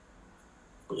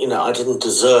 I didn't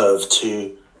deserve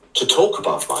to talk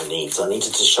about my needs. I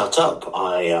needed to shut up.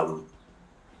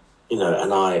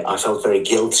 and I felt very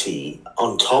guilty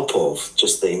on top of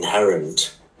just the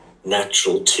inherent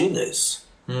natural two-ness.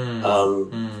 And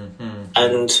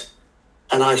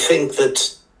I think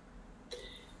that,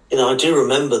 I do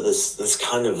remember this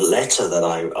kind of letter that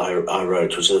I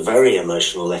wrote, which was a very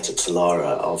emotional letter to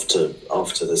Lara after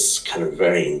this kind of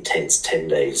very intense 10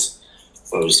 days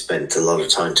where we spent a lot of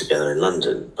time together in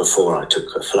London before I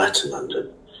took a flat in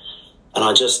London. And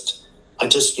I just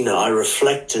I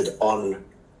reflected on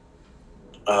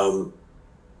her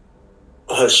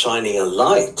shining a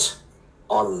light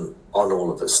on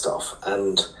all of this stuff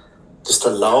and just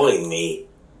allowing me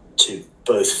to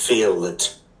both feel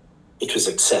that it was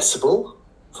accessible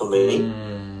for me,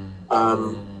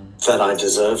 that I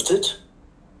deserved it,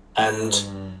 and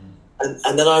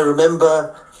then I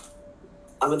remember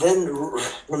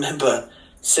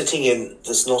sitting in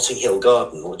this Notting Hill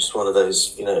garden, which is one of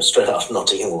those, straight out of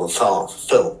Notting Hill film.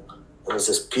 There was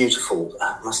this beautiful,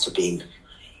 must have been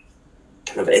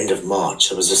kind of end of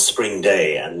March. It was a spring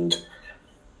day, and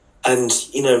I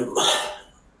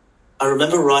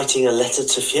remember writing a letter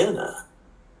to Fiona,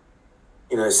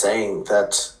 saying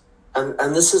that,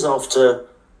 and this is after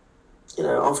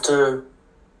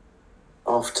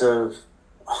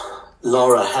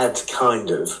Laura had kind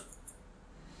of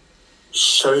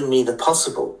shown me the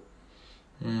possible,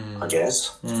 I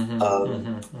guess, and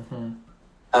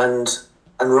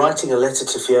writing a letter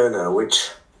to Fiona, which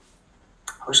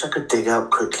I wish I could dig out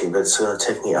quickly, but it's going to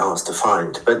take me hours to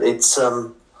find. But it's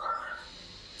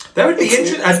that would be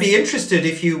interesting. I'd be interested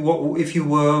if you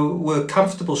were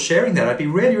comfortable sharing that. I'd be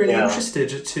really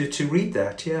interested to read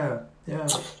that. Yeah.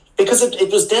 Because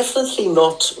it was definitely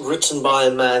not written by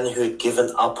a man who had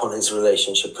given up on his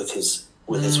relationship with his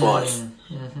wife.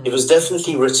 It was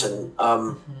definitely written.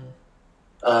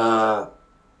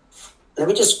 Let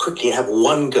me just quickly have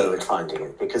one go at finding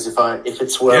it, because if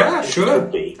it's where it could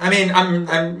be. I mean, I'm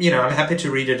happy to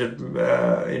read it.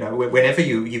 Whenever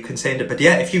you can send it. But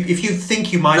yeah, if you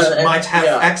think you might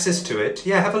have access to it,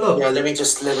 have a look. Yeah, let me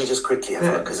just quickly have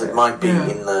a look, because it might be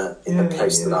in the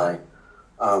place that I.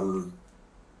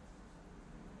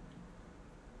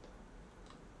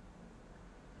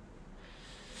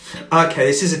 Okay,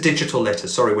 this is a digital letter.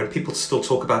 Sorry, when people still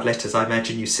talk about letters, I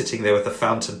imagine you sitting there with a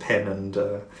fountain pen and...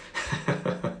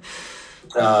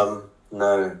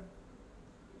 No.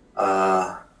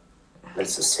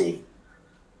 Let's just see.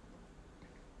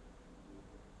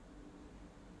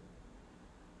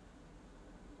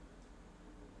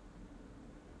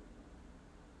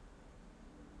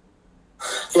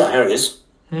 Yeah, here it is.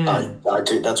 I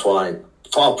do. That's why I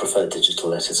far prefer digital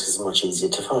letters, because it's much easier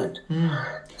to find.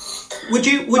 Would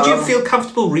you feel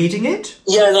comfortable reading it?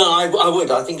 Yeah, no, I would.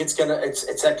 I think it's gonna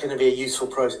be a useful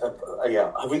process.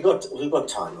 Have we got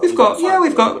time? We've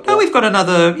got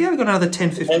another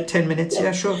 10 minutes.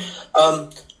 Yeah, sure.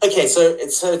 Okay, so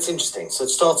it's interesting. So it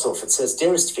starts off. It says,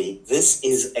 "Dearest Fee, this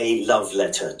is a love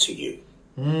letter to you.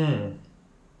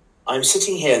 I'm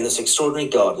sitting here in this extraordinary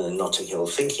garden in Notting Hill,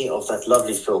 thinking of that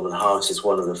lovely film and how it is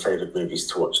one of the favourite movies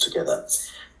to watch together.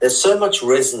 There's so much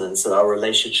resonance that our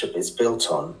relationship is built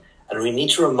on, and we need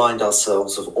to remind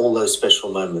ourselves of all those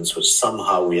special moments which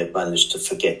somehow we have managed to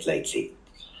forget lately.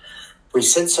 We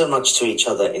said so much to each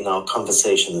other in our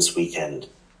conversation this weekend,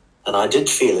 and I did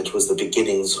feel it was the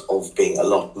beginnings of being a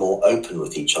lot more open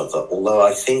with each other, although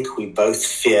I think we both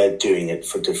feared doing it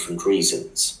for different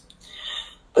reasons.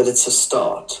 But it's a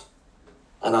start,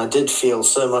 and I did feel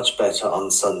so much better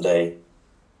on Sunday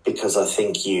because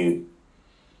you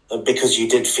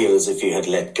did feel as if you had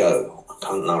let go. I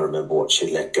can't now remember what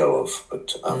she'd let go of,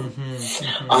 but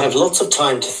I have lots of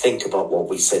time to think about what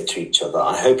we said to each other.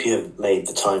 I hope you have made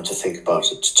the time to think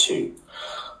about it too.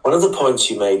 One of the points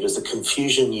you made was the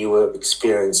confusion you were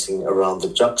experiencing around the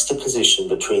juxtaposition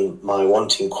between my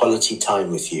wanting quality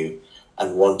time with you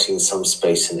and wanting some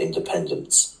space and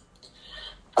independence.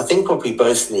 I think what we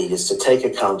both need is to take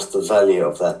account of the value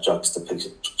of that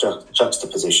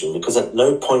juxtaposition, because at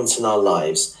no point in our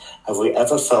lives have we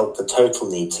ever felt the total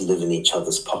need to live in each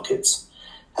other's pockets.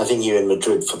 Having you in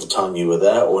Madrid for the time you were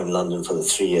there, or in London for the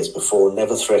 3 years before,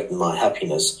 never threatened my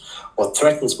happiness. What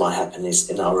threatens my happiness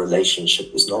in our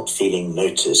relationship is not feeling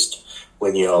noticed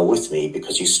when you are with me,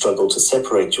 because you struggle to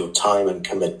separate your time and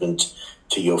commitment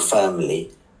to your family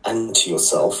and to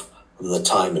yourself from the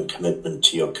time and commitment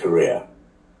to your career.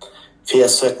 Fear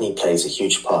certainly plays a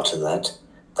huge part in that.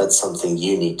 That's something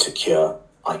you need to cure.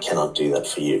 I cannot do that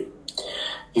for you.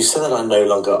 You said that I no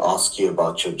longer ask you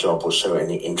about your job or show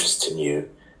any interest in you,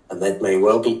 and that may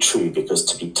well be true, because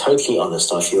to be totally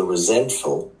honest, I feel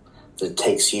resentful that it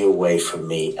takes you away from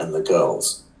me and the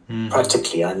girls.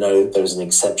 Practically, I know there's an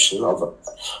exception of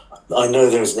I know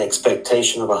there is an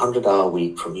expectation of a 100-hour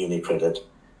week from UniCredit,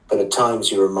 but at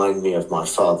times you remind me of my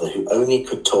father, who only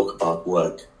could talk about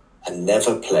work and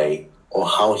never play or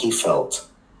how he felt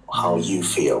or how you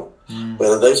feel.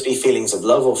 Whether those be feelings of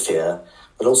love or fear,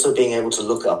 but also being able to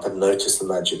look up and notice the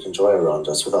magic and joy around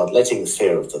us without letting the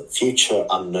fear of the future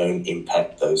unknown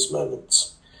impact those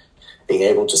moments. Being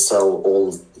able to see all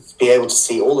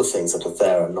the things that are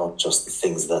there and not just the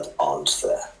things that aren't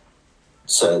there.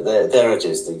 So there it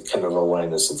is, the kind of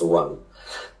awareness of the one.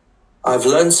 I've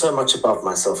learned so much about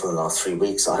myself in the last 3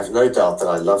 weeks. I have no doubt that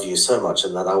I love you so much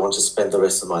and that I want to spend the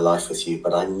rest of my life with you,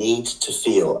 but I need to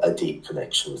feel a deep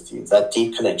connection with you. That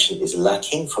deep connection is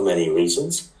lacking for many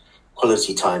reasons.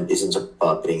 Quality time isn't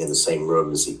about being in the same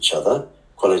room as each other.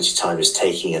 Quality time is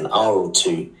taking an hour or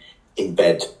two in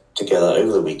bed together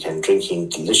over the weekend, drinking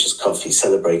delicious coffee,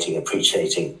 celebrating,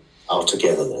 appreciating our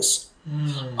togetherness.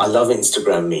 I love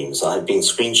Instagram memes. I've been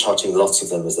screenshotting lots of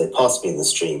them as they pass me in the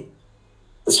stream.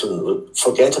 This one,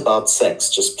 forget about sex,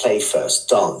 just play first,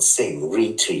 dance, sing,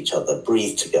 read to each other,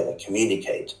 breathe together,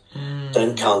 communicate.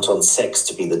 Don't count on sex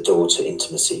to be the door to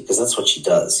intimacy, because that's what she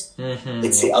does.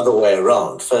 It's the other way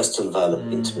around. First to develop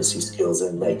intimacy skills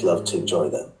and make love to enjoy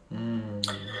them.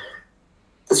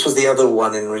 This was the other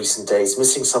one in recent days.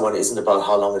 Missing someone isn't about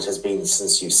how long it has been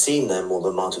since you've seen them or the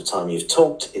amount of time you've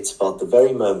talked. It's about the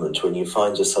very moment when you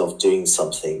find yourself doing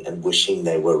something and wishing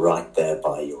they were right there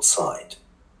by your side.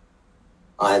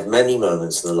 I had many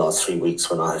moments in the last 3 weeks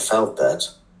when I felt that,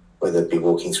 whether it be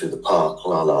walking through the park,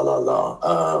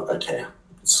 okay,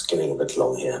 it's getting a bit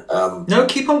long here. No,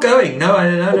 keep on going. No.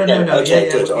 Okay,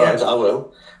 good. Yeah. All right, I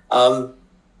will.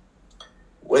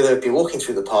 Whether it be walking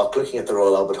through the park, looking at the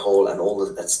Royal Albert Hall and all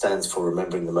that stands for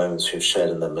remembering the moments we've shared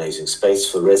in the amazing space,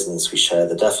 for the resonance we share,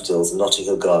 the daffodils, the Notting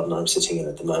Hill garden I'm sitting in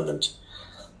at the moment.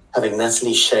 Having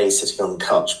Natalie Shea sitting on the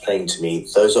couch playing to me,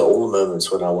 those are all the moments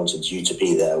when I wanted you to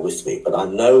be there with me. But I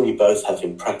know we both have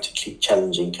practically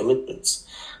challenging commitments,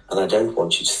 and I don't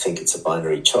want you to think it's a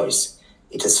binary choice.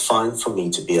 It is fine for me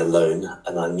to be alone,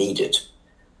 and I need it.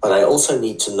 But I also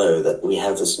need to know that we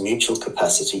have this mutual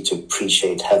capacity to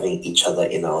appreciate having each other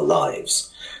in our lives,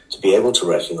 to be able to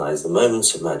recognize the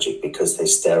moments of magic because they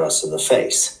stare us in the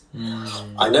face.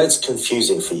 I know it's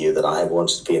confusing for you that I have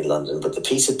wanted to be in London, but the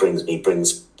peace it brings me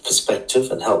brings perspective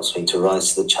and helps me to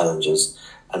rise to the challenges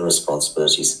and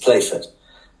responsibilities of Playfit.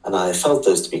 And I have felt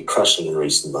those to be crushing in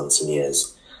recent months and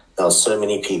years. There are so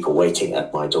many people waiting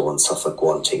at my door in Suffolk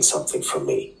wanting something from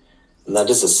me. And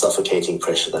that is a suffocating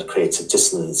pressure that creates a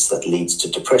dissonance that leads to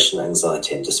depression,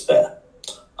 anxiety, and despair.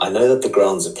 I know that the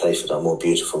grounds at Playfit are more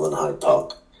beautiful than Hyde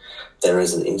Park. There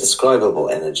is an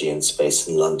indescribable energy and space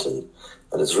in London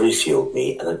that has refueled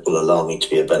me, and it will allow me to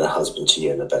be a better husband to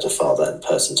you and a better father and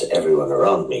person to everyone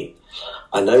around me.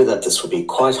 I know that this will be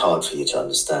quite hard for you to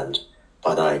understand,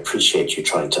 but I appreciate you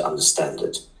trying to understand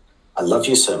it. I love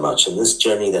you so much, and this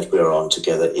journey that we are on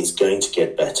together is going to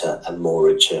get better and more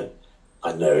richer.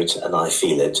 I know it and I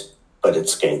feel it, but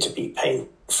it's going to be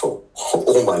painful.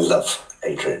 All my love,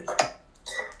 Adrian.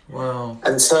 Wow.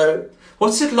 And so,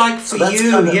 what's it like for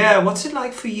you? What's it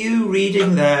like for you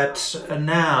reading that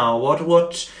now? What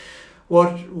are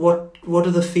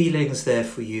the feelings there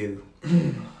for you?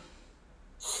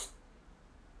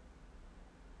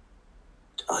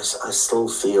 I still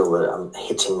feel that I'm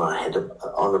hitting my head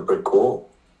on a brick wall.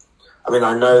 I mean,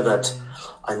 I know that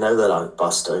I've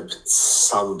bust open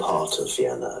some part of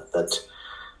Fiona, that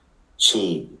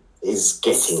she is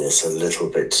getting this a little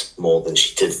bit more than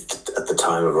she did at the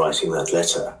time of writing that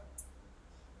letter.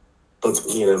 But,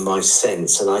 my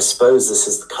sense, and I suppose this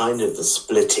is kind of the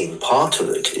splitting part of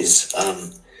it, is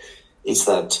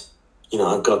that,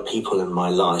 I've got people in my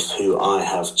life who I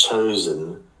have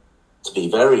chosen to be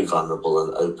very vulnerable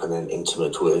and open and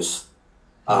intimate with,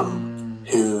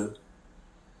 who...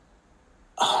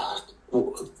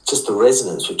 just the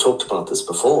resonance, we've talked about this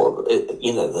before,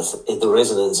 the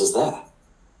resonance is there.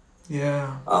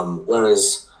 Yeah.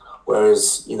 Whereas,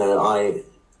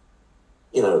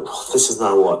 this is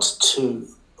now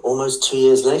almost 2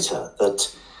 years later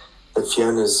that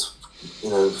Fiona's,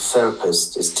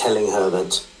 therapist is telling her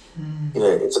that,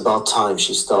 it's about time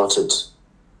she started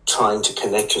trying to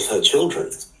connect with her children.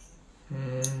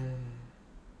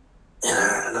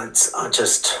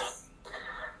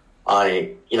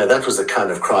 And that was the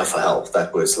kind of cry for help.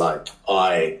 That was like,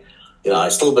 I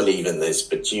still believe in this,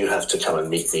 but you have to come and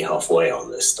meet me halfway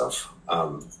on this stuff.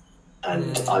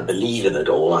 I believe in it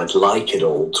all. I'd like it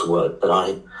all to work, but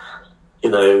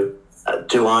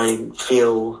do I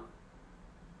feel...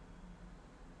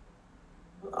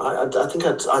 I think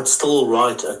I'd still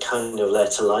write a kind of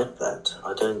letter like that.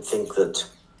 I don't think that...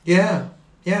 Yeah.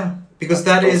 because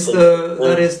that is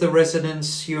the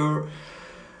resonance you're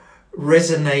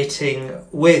resonating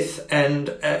with, and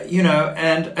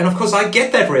and of course I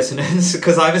get that resonance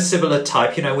because I'm a similar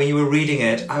type. When you were reading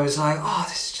it, I was like, oh,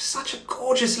 this is just such a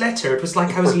gorgeous letter. It was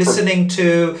like I was listening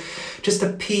to just a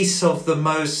piece of the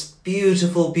most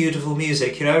beautiful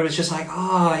music. It was just like,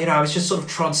 I was just sort of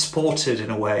transported in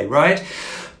a way, right?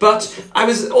 But I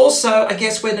was also, I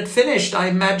guess, when it finished, I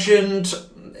imagined,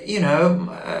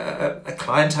 a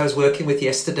client I was working with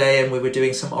yesterday, and we were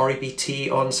doing some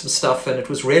REBT on some stuff, and it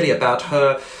was really about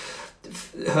her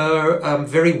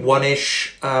very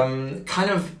one-ish kind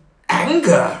of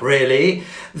anger, really,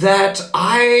 that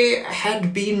I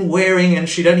had been wearing, and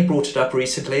she'd only brought it up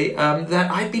recently, that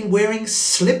I'd been wearing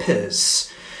slippers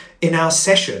in our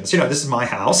sessions. This is my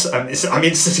house. I'm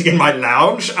sitting in my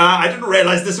lounge. I didn't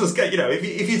realize this was,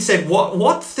 if you'd said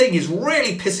what thing is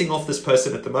really pissing off this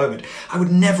person at the moment, I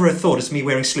would never have thought it's me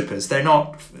wearing slippers. They're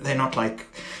not like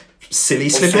silly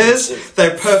slippers.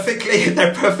 They're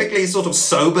perfectly sort of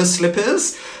sober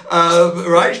slippers.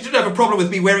 Right? She didn't have a problem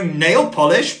with me wearing nail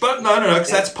polish, but no,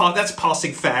 because that's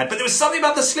passing fad. But there was something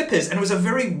about the slippers, and it was a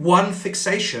very one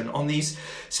fixation on these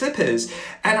slippers.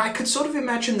 And I could sort of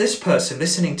imagine this person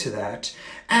listening to that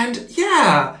and,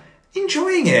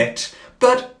 enjoying it.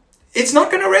 But it's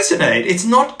not going to resonate. It's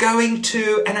not going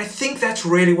to, and I think that's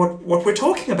really what we're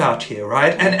talking about here,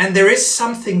 right? And there is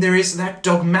that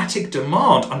dogmatic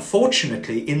demand,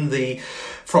 unfortunately,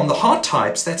 from the hard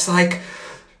types that's like,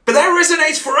 but that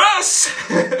resonates for us.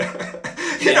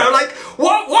 Like,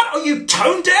 what are you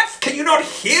tone deaf? Can you not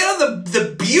hear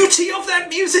the beauty of that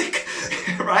music?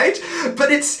 Right?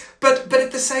 But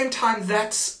at the same time,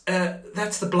 that's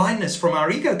the blindness from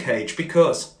our ego cage,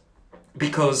 because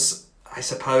I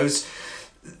suppose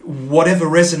whatever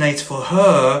resonates for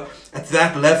her at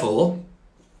that level,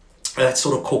 that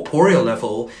sort of corporeal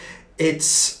level,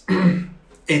 it's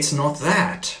not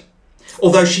that.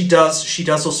 Although she does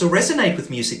also resonate with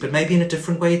music, but maybe in a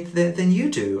different way than you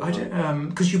do. I don't,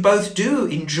 because you both do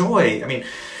enjoy.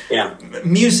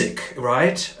 Music,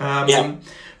 right?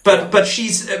 But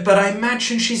I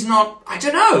imagine she's not. I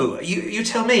don't know. You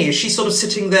tell me. Is she sort of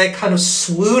sitting there, kind of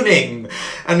swooning,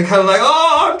 and kind of like,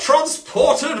 I'm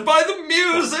transported by the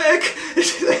music?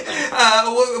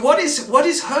 What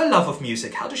is her love of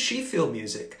music? How does she feel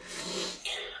music?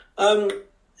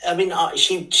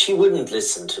 She wouldn't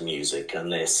listen to music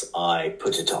unless I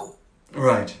put it on.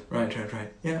 Right.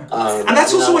 Yeah. And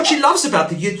that's also what she loves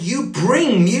about you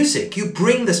bring music. You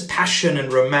bring this passion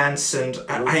and romance, and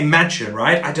I imagine,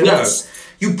 right? I don't know.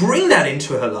 You bring that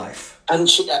into her life. And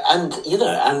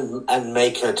and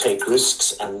make her take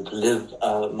risks and live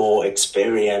a more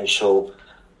experiential,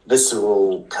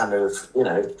 visceral kind of,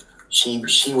 she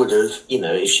would have,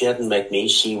 if she hadn't met me,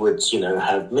 she would,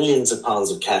 have millions of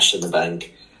pounds of cash in the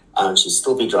bank. She'd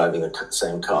still be driving the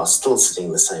same car, still sitting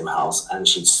in the same house, and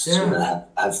she'd have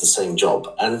the same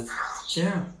job. And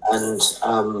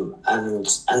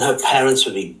and her parents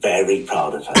would be very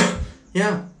proud of her.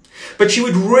 Yeah, but she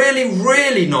would really,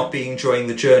 really not be enjoying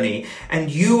the journey,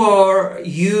 and you are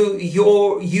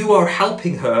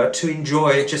helping her to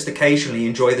just occasionally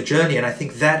enjoy the journey. And I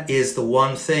think that is the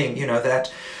one thing,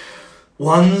 that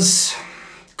ones,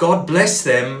 God bless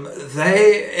them,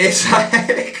 it's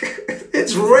like.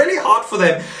 It's really hard for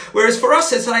them. Whereas for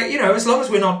us, it's like, as long as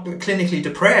we're not clinically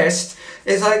depressed,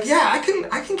 it's like, I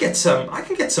can get some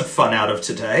fun out of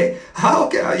today.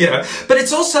 But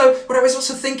it's also, what I was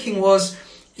also thinking was,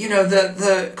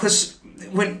 because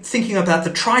when thinking about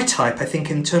the tri-type, I think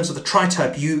in terms of the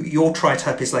tri-type, your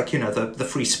tri-type is like, the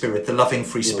free spirit, the loving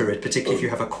free spirit, particularly if you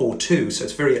have a core 2. So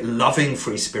it's very loving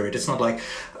free spirit. It's not like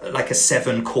a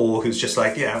 7 core who's just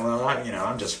like,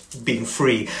 I'm just being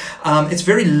free. It's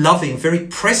very loving, very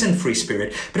present free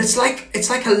spirit. But it's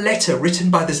like a letter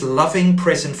written by this loving,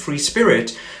 present free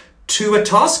spirit to a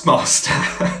taskmaster,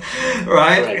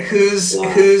 right?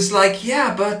 Who's like,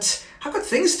 but I've got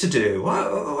things to do.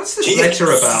 What's this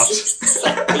letter about? It's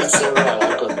all right,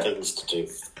 I've got things to do.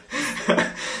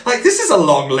 Like, this is a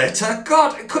long letter.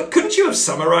 God, couldn't you have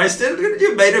summarized it? Couldn't you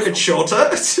have made it a bit shorter?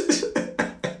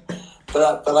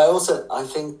 But I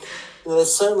think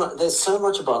there's so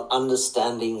much about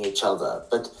understanding each other.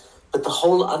 But the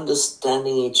whole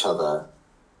understanding each other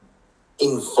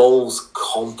involves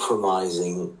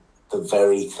compromising the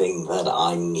very thing that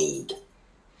I need.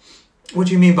 What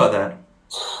do you mean by that?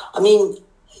 I mean,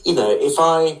 if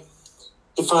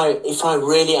I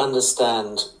really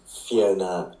understand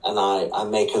Fiona and I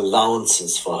make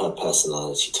allowances for her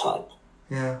personality type,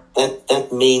 that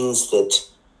means that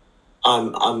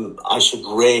I should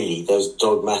really, those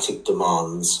dogmatic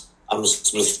demands, I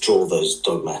must withdraw those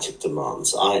dogmatic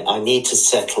demands. I need to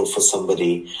settle for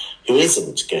somebody who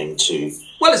isn't going to...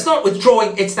 Well, it's not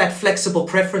withdrawing, it's that flexible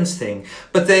preference thing.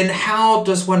 But then how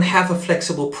does one have a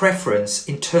flexible preference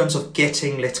in terms of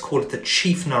getting, let's call it, the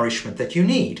chief nourishment that you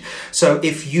need? So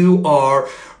if you are,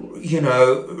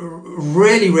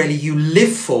 really, you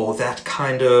live for that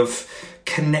kind of,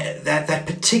 that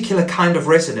particular kind of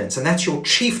resonance, and that's your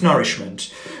chief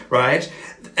nourishment, right?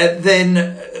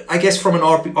 Then I guess from an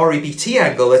REBT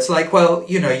angle, it's like, well,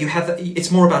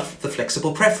 it's more about the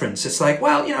flexible preference. It's like,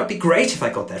 well, it'd be great if I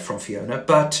got that from Fiona,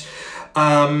 but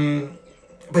I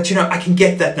can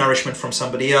get that nourishment from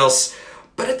somebody else.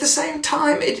 But at the same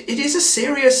time, it is a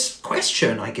serious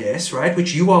question, I guess, right?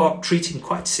 Which you are treating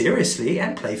quite seriously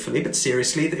and playfully, but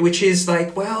seriously, which is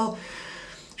like, well,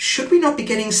 should we not be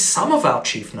getting some of our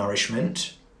chief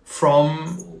nourishment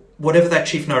from whatever that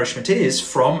chief nourishment is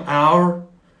from our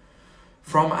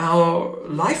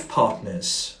life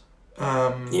partners?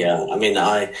 That's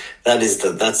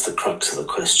the crux of the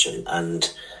question,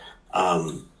 and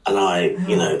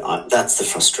that's the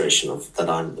frustration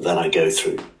that I go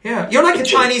through. Yeah, you're like a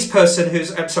Chinese person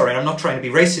who's. I'm sorry, I'm not trying to be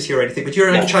racist here or anything, but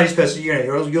you're like a Chinese person.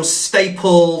 Your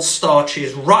staple starch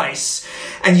is rice,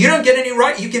 and you don't get any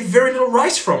rice. You get very little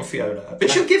rice from Fiona,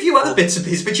 but she'll give you other bits and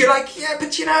pieces. But you're like,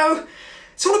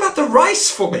 it's all about the rice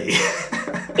for me.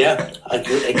 Yeah, I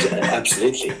agree.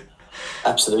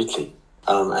 Absolutely.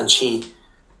 And she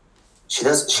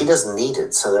doesn't need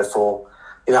it, so therefore,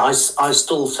 I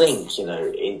still think,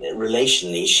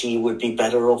 relationally, she would be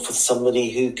better off with somebody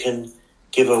who can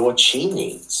give her what she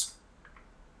needs.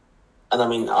 And I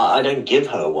mean, I don't give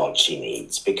her what she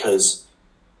needs because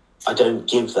I don't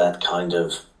give that kind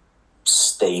of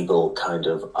stable kind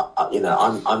of,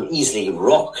 I'm easily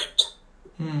rocked.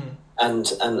 And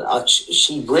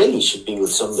she really should be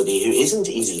with somebody who isn't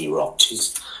easily rocked,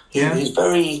 who's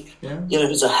very,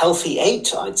 who's a healthy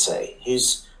 8, I'd say,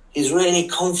 who's really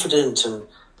confident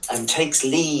and takes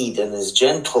lead and is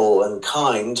gentle and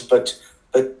kind, but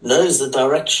knows the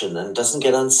direction and doesn't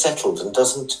get unsettled and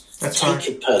doesn't take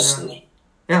it personally.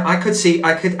 Yeah, I think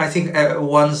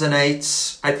 1s and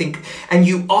 8s, I think, and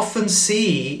you often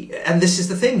see, and this is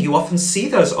the thing, you often see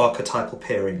those archetypal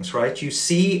pairings, right? You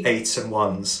see 8s and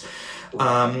 1s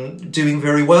doing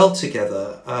very well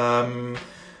together.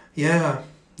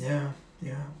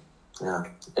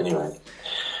 Anyway.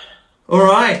 All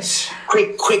right.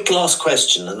 Quick last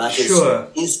question, and that is: sure.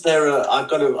 Is there I've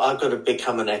got to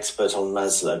become an expert on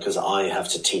Maslow because I have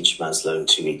to teach Maslow in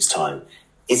 2 weeks' time.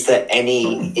 Is there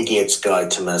any idiot's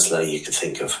guide to Maslow you could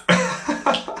think of?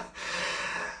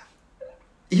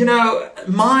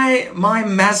 My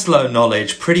Maslow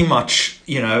knowledge pretty much,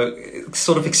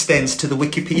 sort of extends to the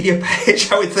Wikipedia page,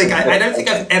 I would think. I don't think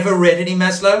I've ever read any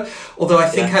Maslow, although I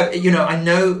think I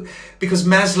know, because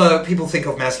Maslow, people think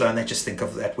of Maslow and they just think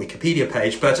of that Wikipedia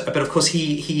page, but of course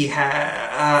he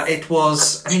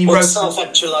wrote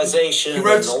self-actualization. He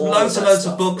wrote loads and loads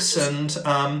of books, and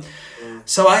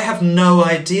so I have no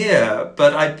idea,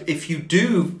 but if you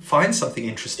do find something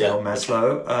interesting on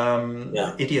Maslow,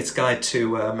 Idiot's Guide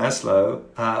to Maslow,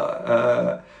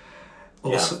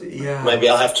 maybe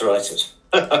I'll have to write it.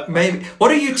 Maybe.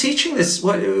 What are you teaching this?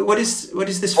 What is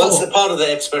this for? Well, it's the part of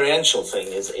the experiential thing.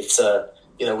 It's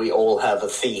we all have a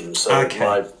theme. So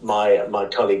my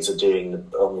colleagues are doing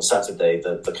on Saturday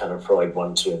the kind of Freud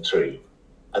 1, 2, and 3,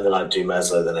 and then I do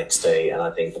Maslow the next day, and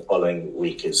I think the following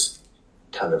week is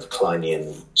kind of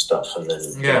Kleinian stuff, and then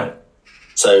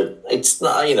so it's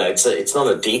not it's not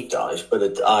a deep dive,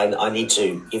 but I need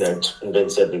to to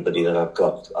convince everybody that I've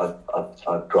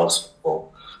grasped more.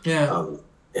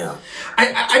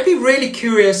 I'd be really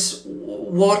curious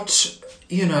what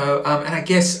and I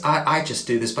guess I just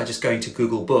do this by just going to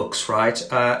Google Books, right,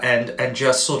 and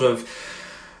just sort of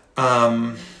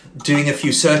doing a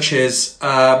few searches,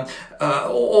 or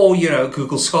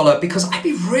Google Scholar, because I'd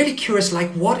be really curious, like,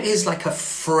 what is like a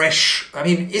fresh,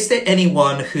 is there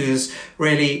anyone who's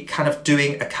really kind of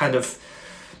doing a kind of,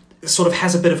 sort of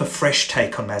has a bit of a fresh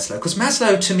take on Maslow? Because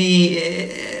Maslow, to me,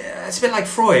 it's a bit like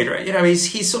Freud, right?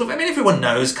 He's sort of, everyone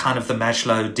knows kind of the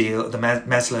Maslow deal,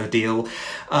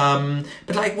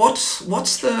 but like, what's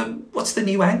the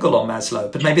new angle on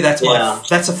Maslow? But maybe that's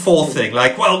a fourth thing.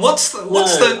 Like, well, what's the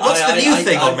new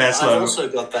thing on Maslow? I've also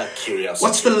got that curiosity.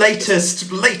 What's the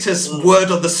latest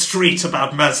word on the street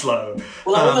about Maslow?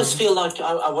 Well, I almost feel like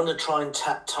I want to try and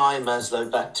tie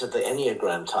Maslow back to the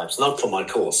Enneagram types, not for my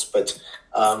course, but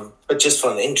just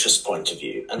from an interest point of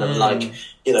view. And I'm like,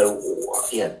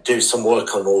 do some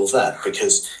work on all of that,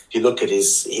 because if you look at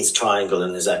his triangle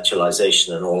and his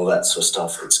actualization and all of that sort of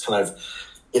stuff, it's kind of,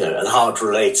 and Hard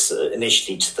relates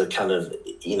initially to the kind of,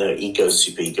 ego,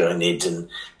 superego, and id, and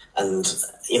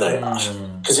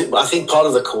because I think part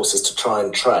of the course is to try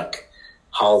and track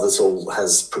how this all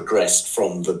has progressed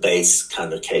from the base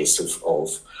kind of case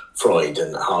of Freud,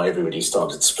 and how everybody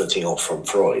started splitting off from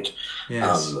Freud.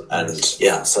 Yes. I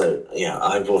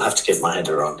will have to get my head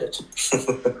around it.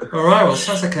 All right. Well,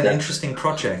 sounds like an interesting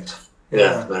project.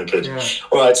 Yeah, no, good. Yeah.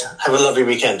 All right. Have a lovely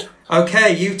weekend.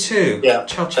 Okay, you too. Yeah.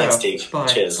 Ciao, ciao. Thanks, Steve. Bye.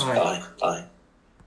 Cheers. Bye. Bye. Bye.